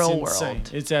 dude, in the it's real insane. world.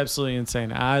 It's absolutely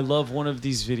insane. I love one of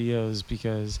these videos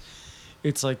because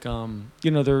it's like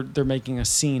they're making a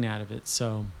scene out of it.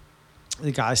 So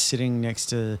the guy's sitting next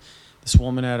to this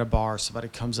woman at a bar. Somebody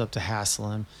comes up to hassle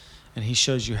him, and he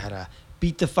shows you how to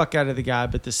beat the fuck out of the guy.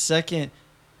 But the second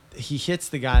he hits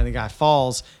the guy and the guy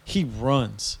falls, he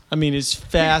runs. I mean, as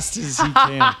fast as he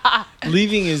can,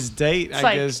 leaving his date. It's I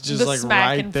like guess just the like smack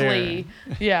right and there. flee.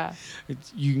 Yeah.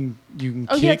 You can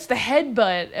Oh kick yeah, it's the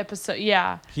headbutt episode.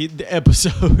 Yeah. the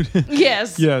episode.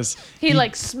 Yes. Yes. He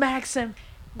like smacks him,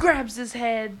 grabs his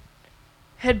head,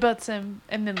 headbutts him,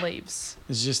 and then leaves.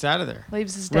 is just out of there.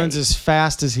 Leaves his Runs date. as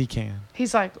fast as he can.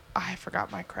 He's like, I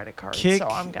forgot my credit card, Kick. so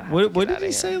I'm gonna. Have What to what get did he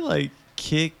outta say? here." Like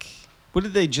kick. What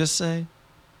did they just say?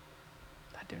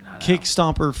 I do not Kick, know.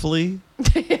 stomp, or flee.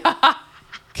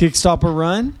 Kick, stop, or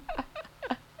run.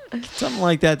 Something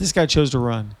like that. This guy chose to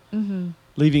run,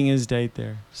 leaving his date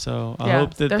there. So I Yeah.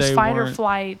 hope that There's they fight or weren't.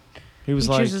 flight. He was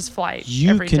He like, chooses flight. you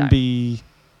every can time.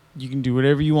 you can do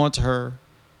whatever you want to her,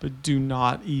 but do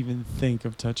not even think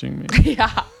of touching me.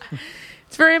 Yeah.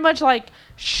 It's very much like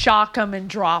shock them and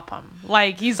drop them.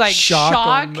 Like he's like Shock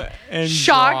 'em shock and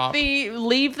shock drop.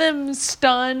 leave them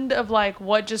stunned of like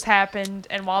what just happened,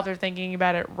 and while they're thinking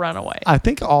about it, run away. I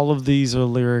think all of these are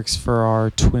lyrics for our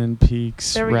Twin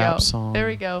Peaks There we rap go. song. There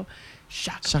we go.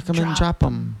 Shock 'em, Shock 'em and drop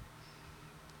 'em.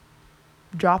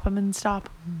 Drop 'em and stop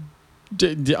 'em.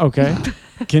 Okay.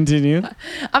 Continue.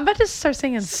 I'm about to start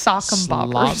singing sock 'em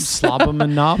boppers. Slop 'em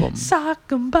and knob 'em. Sock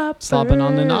 'em boppers. Slopping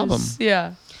on the knob 'em.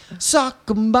 Yeah. Sock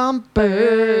 'em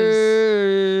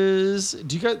bumpers.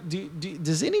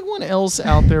 Does anyone else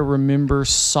out there remember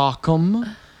sock 'em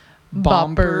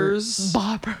bombers?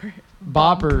 Bopper.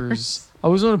 Boppers. I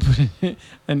always want to put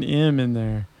an M in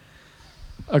there.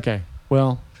 Okay.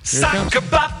 Well, here it comes.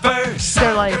 boppers.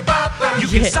 They're like, You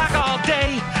can sock all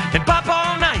day and bop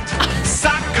all night.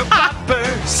 Sock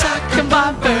boppers. sock 'em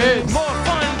poppers. More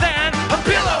fun than a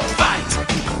pillow fight.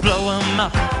 Blow 'em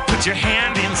up, put your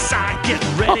hand inside, get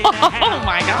ready to have Oh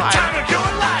my God. the time of your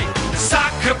life.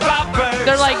 Soccer poppers.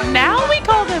 They're like, now we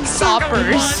call them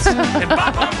poppers. and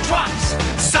pop 'em twice.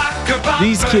 Soccer poppers.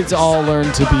 These kids all learn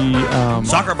to be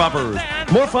Soccer Poppers.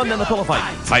 More fun than a pillow fight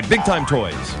by Big Time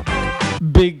Toys.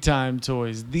 big time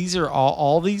toys. These are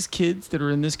all these kids that are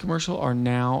in this commercial are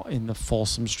now in the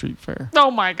Folsom Street Fair. Oh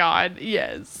my God.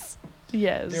 Yes.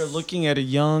 Yes. They're looking at a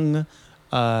young,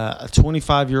 a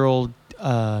 25-year-old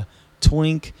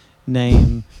twink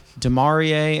named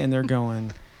Demarie, and they're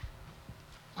going,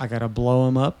 I got to blow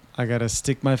him up. I got to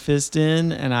stick my fist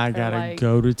in, and I got to like,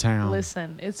 go to town.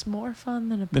 Listen, it's more fun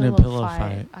than a Than pillow,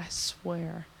 fight. I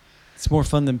swear. It's more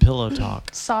fun than pillow talk.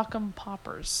 Sock 'em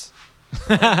poppers.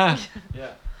 Yeah.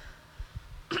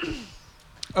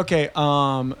 Okay,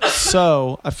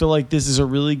 so I feel like this is a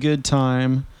really good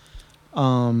time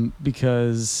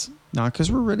because not because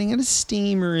we're running out of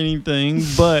steam or anything,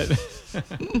 but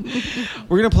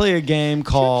we're going to play a game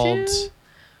called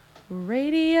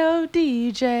Radio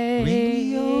DJ.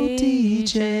 Radio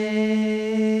DJ.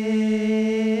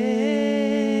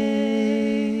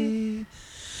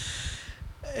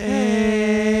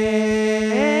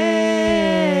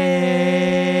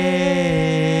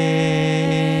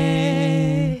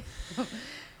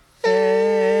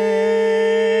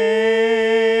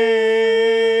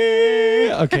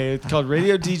 Okay, it's called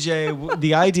Radio DJ.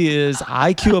 The idea is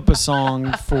I queue up a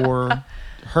song for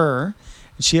her,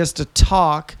 and she has to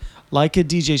talk like a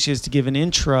DJ. She has to give an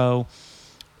intro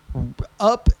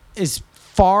up as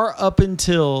far up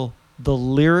until the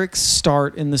lyrics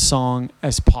start in the song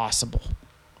as possible.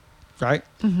 Right?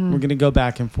 Mhm. We're going to go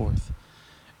back and forth.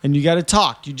 And you got to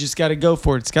talk. You just got to go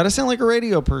for it. It's got to sound like a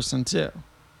radio person too.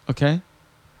 Okay?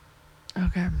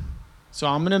 Okay. So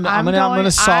I'm gonna I'm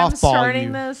softball starting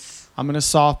you. this. I'm gonna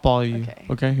softball you.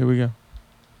 Okay, here we go.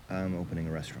 I'm opening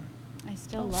a restaurant. I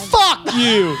still love Fuck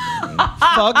you.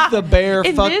 Fuck the bear.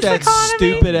 In Fuck this that economy?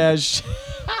 stupid ass.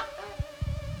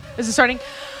 Is it starting?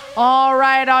 All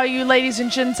right, all you ladies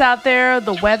and gents out there,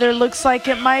 the weather looks like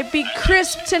it might be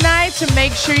crisp tonight, so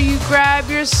make sure you grab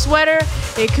your sweater.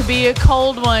 It could be a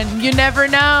cold one. You never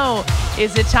know.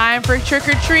 Is it time for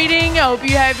trick-or-treating? I hope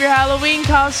you have your Halloween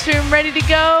costume ready to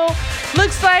go.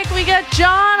 Looks like we got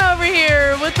John over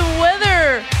here with the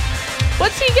weather.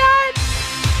 What's he got?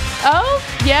 Oh,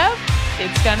 yep.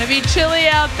 It's going to be chilly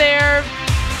out there.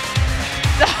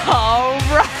 All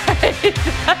right.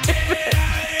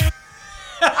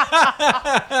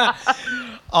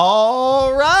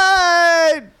 All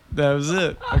right. That was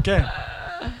it. Okay.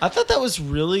 I thought that was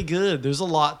really good. There's a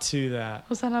lot to that.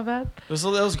 Was that not bad? That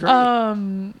was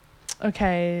great.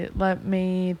 Okay, let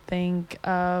me think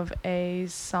of a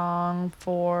song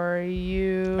for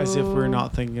you. As if we're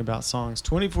not thinking about songs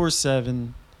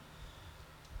 24/7.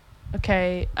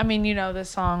 Okay, I mean, you know this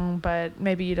song, but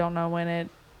maybe you don't know when it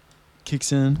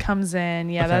Kicks in. comes in.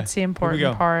 Yeah, Okay, that's the here we go.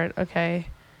 important part. Okay.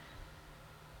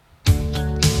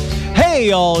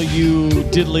 Hey, all you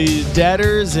diddly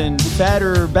dadders and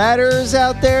fatter batters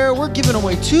out there. We're giving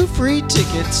away 2 free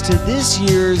tickets to this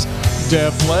year's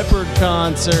Def Leppard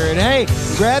concert. Hey,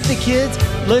 grab the kids.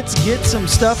 Let's get some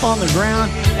stuff on the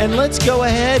ground, and let's go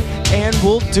ahead and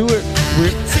we'll do it.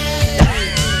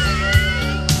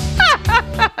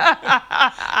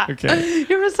 Okay.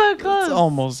 You were so close. It's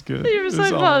almost good. You were It's so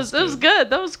close. almost That was good.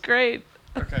 That was great.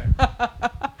 Okay.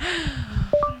 What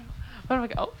do I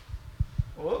go?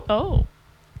 Oh.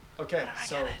 Okay,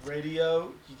 so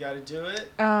radio, you got to do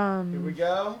it. Oh. Here we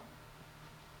go.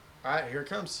 All right, here it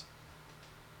comes.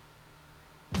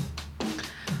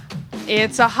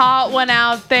 It's a hot one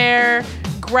out there.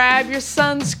 Grab your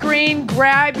sunscreen,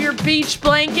 grab your beach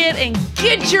blanket, and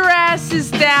get your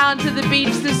asses down to the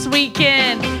beach this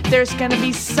weekend. There's gonna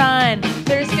be sun.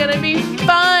 There's gonna be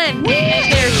fun. And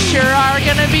there sure are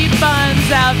gonna be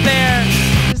buns out there.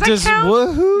 Does that count?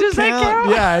 Woohoo Does that count?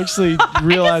 Yeah, I actually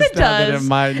realized it now that it does.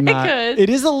 might It not. could. It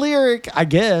is a lyric, I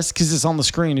guess, because it's on the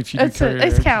screen if you do It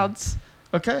karaoke. counts.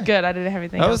 Okay. Good. I didn't have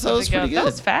anything That else. was to go. pretty That good.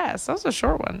 was fast. That was a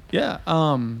short one. Yeah.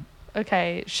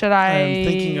 Okay. Should I? I'm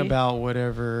thinking about what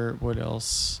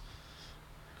else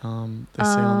they say on the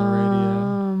radio.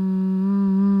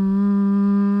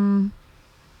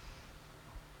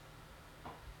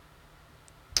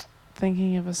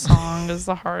 Thinking of a song is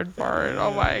the hard part.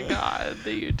 Oh my god,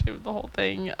 the YouTube, the whole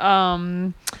thing.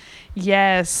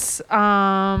 Yes.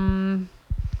 Okay.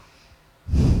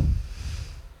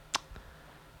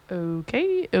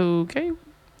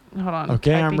 Hold on.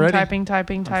 Okay, I'm ready. Typing. I'm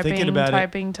thinking about it.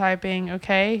 Typing.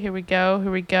 Okay, here we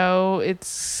go.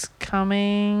 It's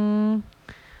coming.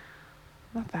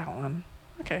 Not that one.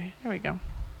 Okay, here we go.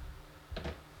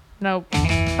 Nope.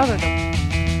 Other than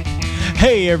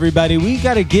Hey, everybody. We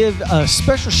got to give a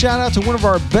special shout out to one of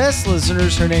our best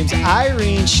listeners. Her name's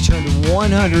Irene. She turned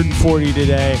 140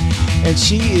 today, and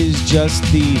she is just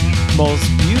the most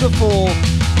beautiful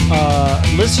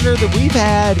listener that we've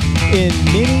had in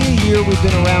many a year. We've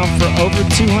been around for over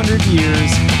 200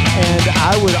 years, and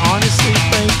I would honestly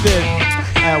think that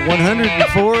at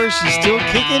 104, she's still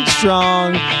kicking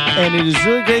strong, and it is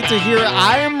really great to hear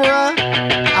Imra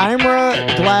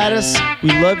Gladys. We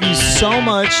love you so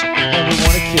much, and we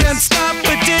want to kiss. Can't stop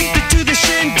addicted to the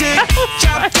shindig.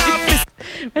 Chop, chop.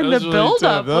 and the was really build-up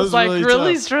tough. That was was like really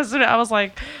really tough. stressing. I was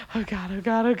like, oh god, oh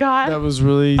god, oh god. That was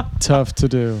really tough to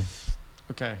do.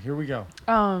 Okay, here we go.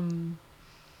 All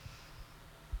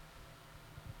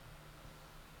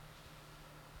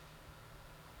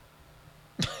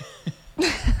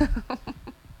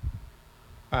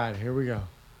right, here we go.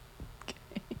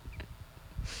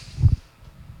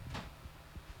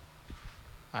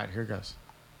 All right, here goes.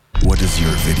 What does your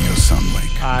video sound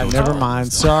like? All right, never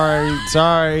mind. Sorry.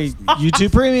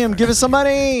 YouTube Premium, give us some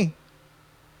money.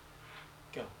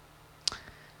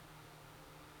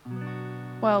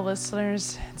 Well,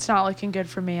 listeners, it's not looking good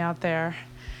for me out there.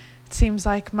 It seems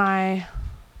like my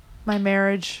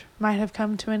marriage might have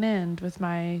come to an end with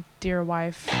my dear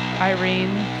wife,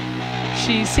 Irene.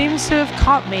 She seems to have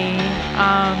caught me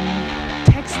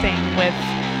texting with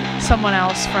someone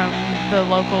else from the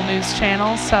local news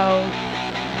channel, so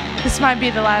this might be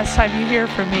the last time you hear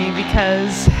from me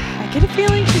because I get a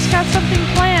feeling she's got something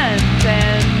planned,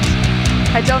 and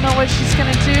I don't know what she's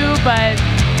going to do, but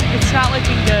it's not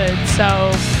looking good.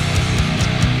 So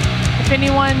if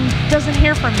anyone doesn't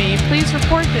hear from me, please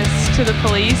report this to the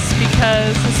police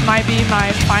because this might be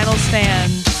my final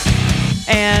stand.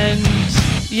 And,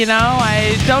 you know,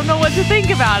 I don't know what to think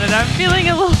about it. I'm feeling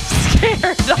a little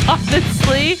scared,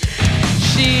 honestly.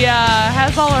 She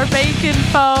has all our bank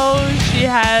info. She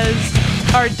has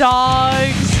our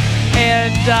dogs.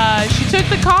 And she took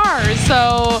the car.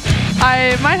 So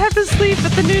I might have to sleep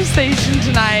at the news station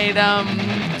tonight.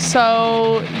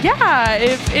 So, yeah,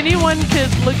 if anyone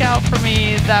could look out for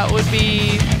me, that would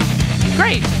be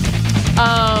great.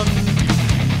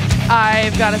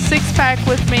 I've got a six-pack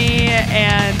with me,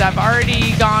 and I've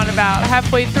already gone about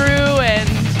halfway through, and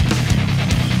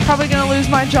probably going to lose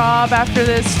my job after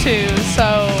this, too.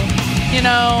 So, you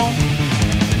know,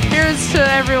 here's to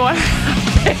everyone out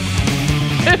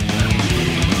there.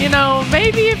 You know,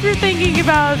 maybe if you're thinking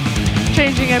about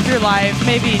changing up your life,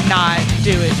 maybe not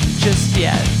do it just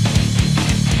yet.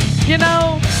 You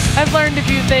know, I've learned a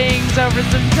few things over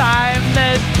some time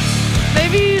that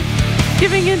maybe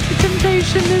giving in to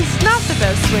temptation is not the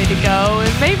best way to go,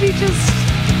 and maybe just,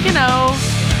 you know,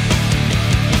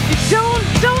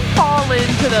 don't fall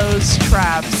into those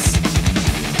traps.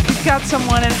 You've got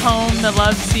someone at home that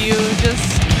loves you,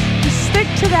 just stick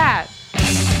to that.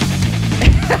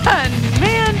 And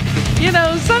man, you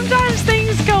know, sometimes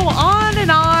things go on and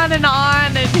on and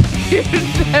on, and you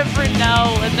never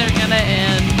know when they're gonna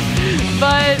end.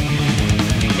 But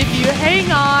if you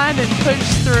hang on and push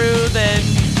through, then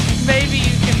maybe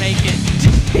you can make it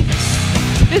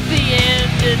to the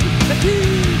end and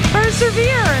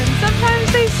persevere. And sometimes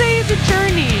they say the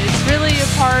journey is really a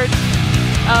part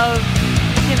of,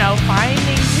 you know,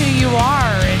 finding who you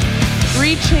are and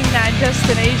reaching that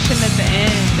destination at the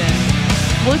end and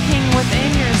looking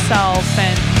within yourself.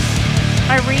 And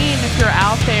Irene, if you're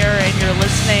out there and you're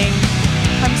listening,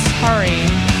 I'm sorry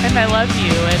and I love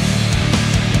you, and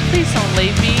please don't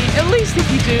leave me. At least if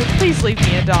you do, please leave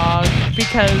me a dog,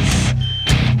 because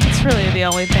it's really the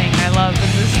only thing I love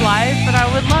in this life, and I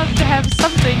would love to have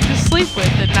something to sleep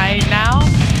with at night now.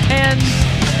 And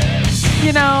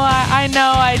you know, I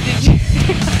know I did you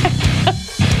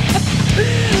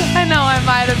I know I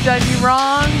might have done you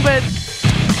wrong, but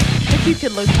if you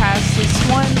could look past this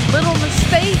one little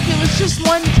mistake, it was just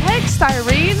one text,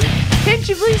 Irene. Can't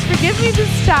you please forgive me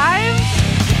this time?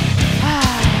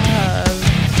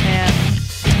 Man,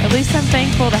 at least I'm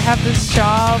thankful to have this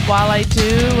job while I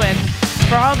do, and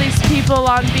for all these people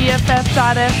on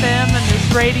BFF.FM and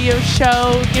this radio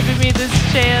show giving me this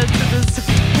chance and this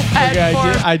platform.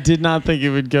 Okay, I did not think it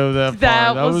would go that far.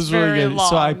 That That was really very good.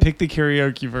 So I long. picked the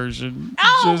karaoke version.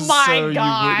 Oh just my so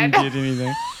God. you wouldn't get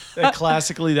anything.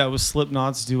 Classically, that was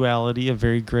Slipknot's Duality, a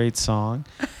very great song.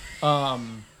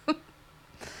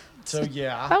 So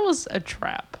yeah. That was a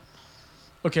trap.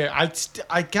 Okay,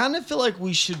 I kind of feel like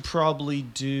we should probably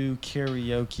do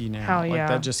karaoke now. Oh, yeah. Like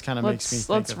that just kind of makes me think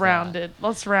Let's of round that. it.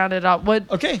 Let's round it up. What?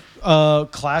 Okay,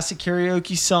 classic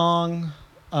karaoke song.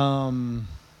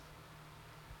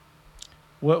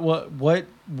 What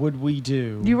would we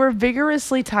do? You were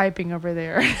vigorously typing over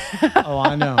there. Oh,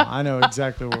 I know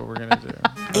exactly what we're gonna do.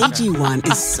 AG1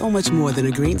 is so much more than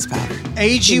a greens powder.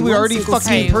 AG, In we one already single fucking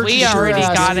stain, purchased We already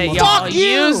your ass. got it, y'all. Fuck you!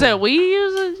 Use it. We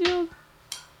use it.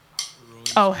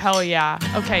 Oh, hell yeah.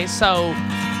 Okay, so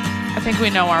I think we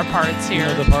know our parts here. You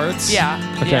know the parts? Yeah.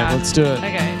 Okay, yeah. let's do it.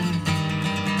 Okay.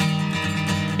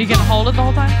 You gonna hold it the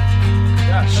whole time?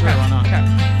 Yeah, sure. Okay. Why not?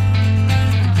 Okay.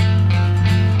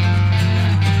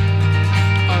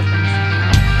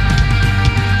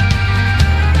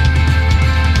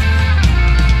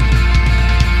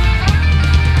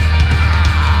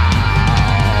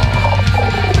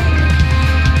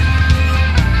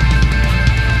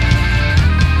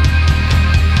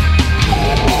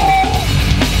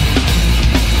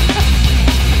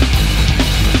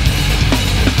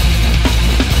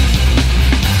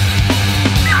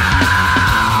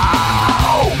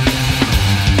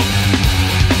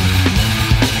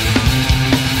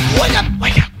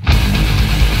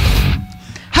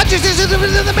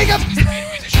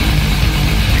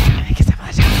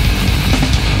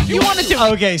 You want to do it.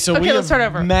 Okay, so we let's have start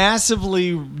over.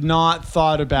 massively not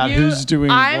thought about who's doing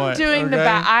I'm what. doing the okay?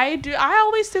 back. I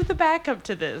always do the backup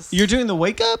to this. You're doing the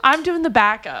wake up? I'm doing the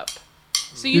backup.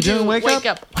 So you You're do doing wake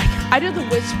up? I do the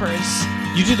whispers.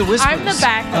 You do the whispers. I'm the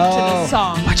backup to the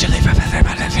song. Why'd you leave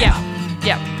Yeah.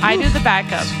 Yeah. I do the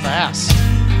backup. Fast.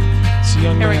 It's a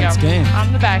young Here we go. man's game.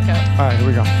 I'm the backup All right, here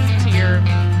we go. to your.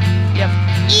 Yep.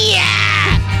 Yeah.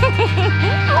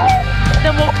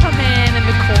 Then we'll come in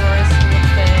the chorus a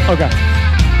little bit. Okay.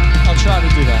 I'll try to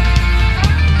do that.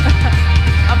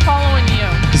 I'm following you.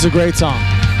 It's a great song.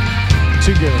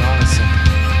 Too good, honestly.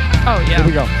 Oh yeah. Here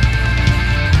we go.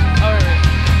 All right.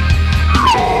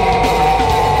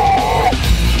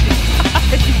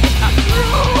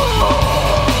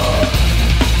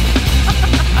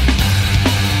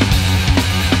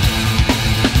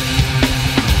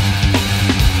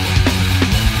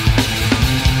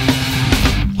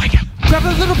 Grab a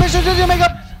little picture to your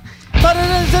makeup. Put it in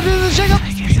the shake up.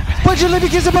 Put your lippy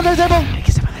kiss up on the table.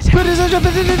 Put it in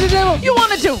the table. You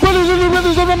want to do? Put it in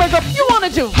the makeup. You want to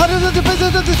do? How does it depend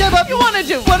on the escape up? You want to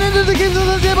do? Put it in the keys on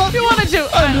the table. You want to do?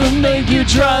 I will make you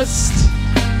trust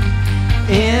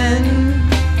in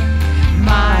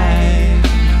my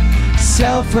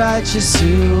self-righteous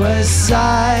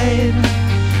suicide.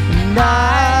 And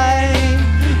I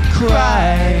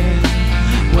cry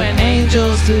when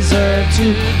angels deserve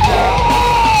to die.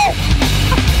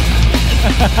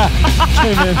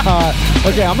 Came in hot.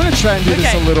 Okay, I'm gonna try and do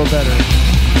this a little better.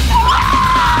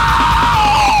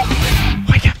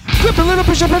 Grip a little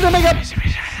push up in the makeup.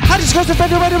 How does goes to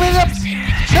fender right away up?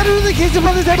 How do the keys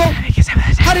upon the table?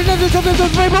 How did I do something so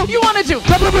table? You want to do?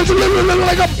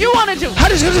 You want to do? How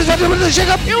does goes to fender with the shake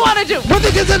up? You want to do? Put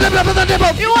the kids on the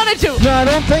table. You want to do? No, I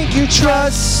don't think you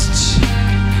trust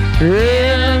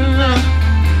in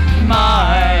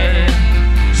my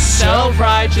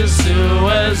self-righteous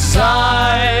suicide.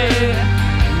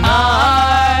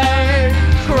 I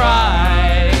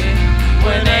cry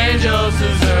when angels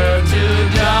deserve to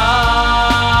die.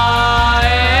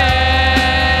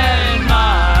 In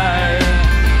my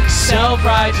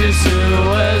self-righteous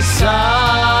suicide,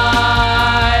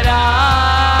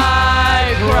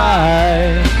 I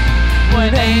cry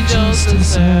when angels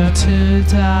deserve to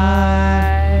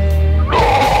die.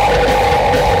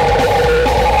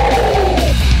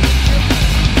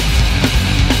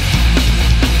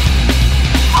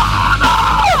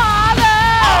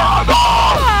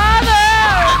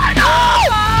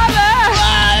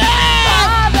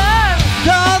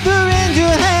 Father, into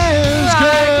your hands,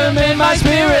 commit my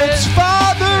spirits.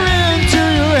 Father, into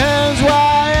your hands,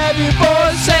 why have you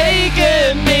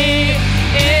forsaken me?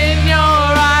 In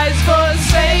your eyes,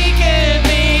 forsaken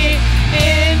me.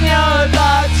 In your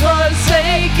thoughts,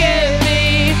 forsaken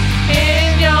me.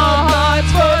 In your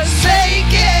hearts,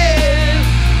 forsaken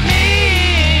me.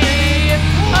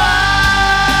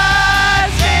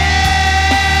 Was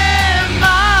in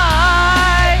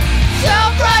my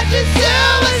self-righteous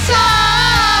suicide.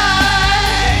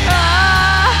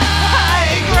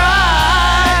 I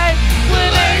cry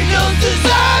when angels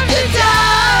deserve to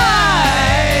die.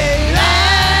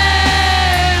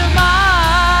 And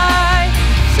my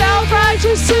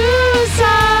self-righteous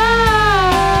suicide.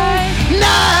 And I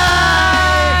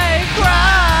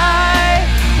cry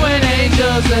when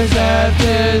angels deserve to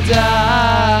die.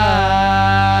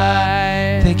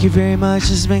 Thank you very much. This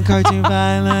has been Cartoon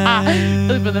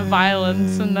Violence. Look at the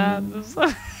violence in that.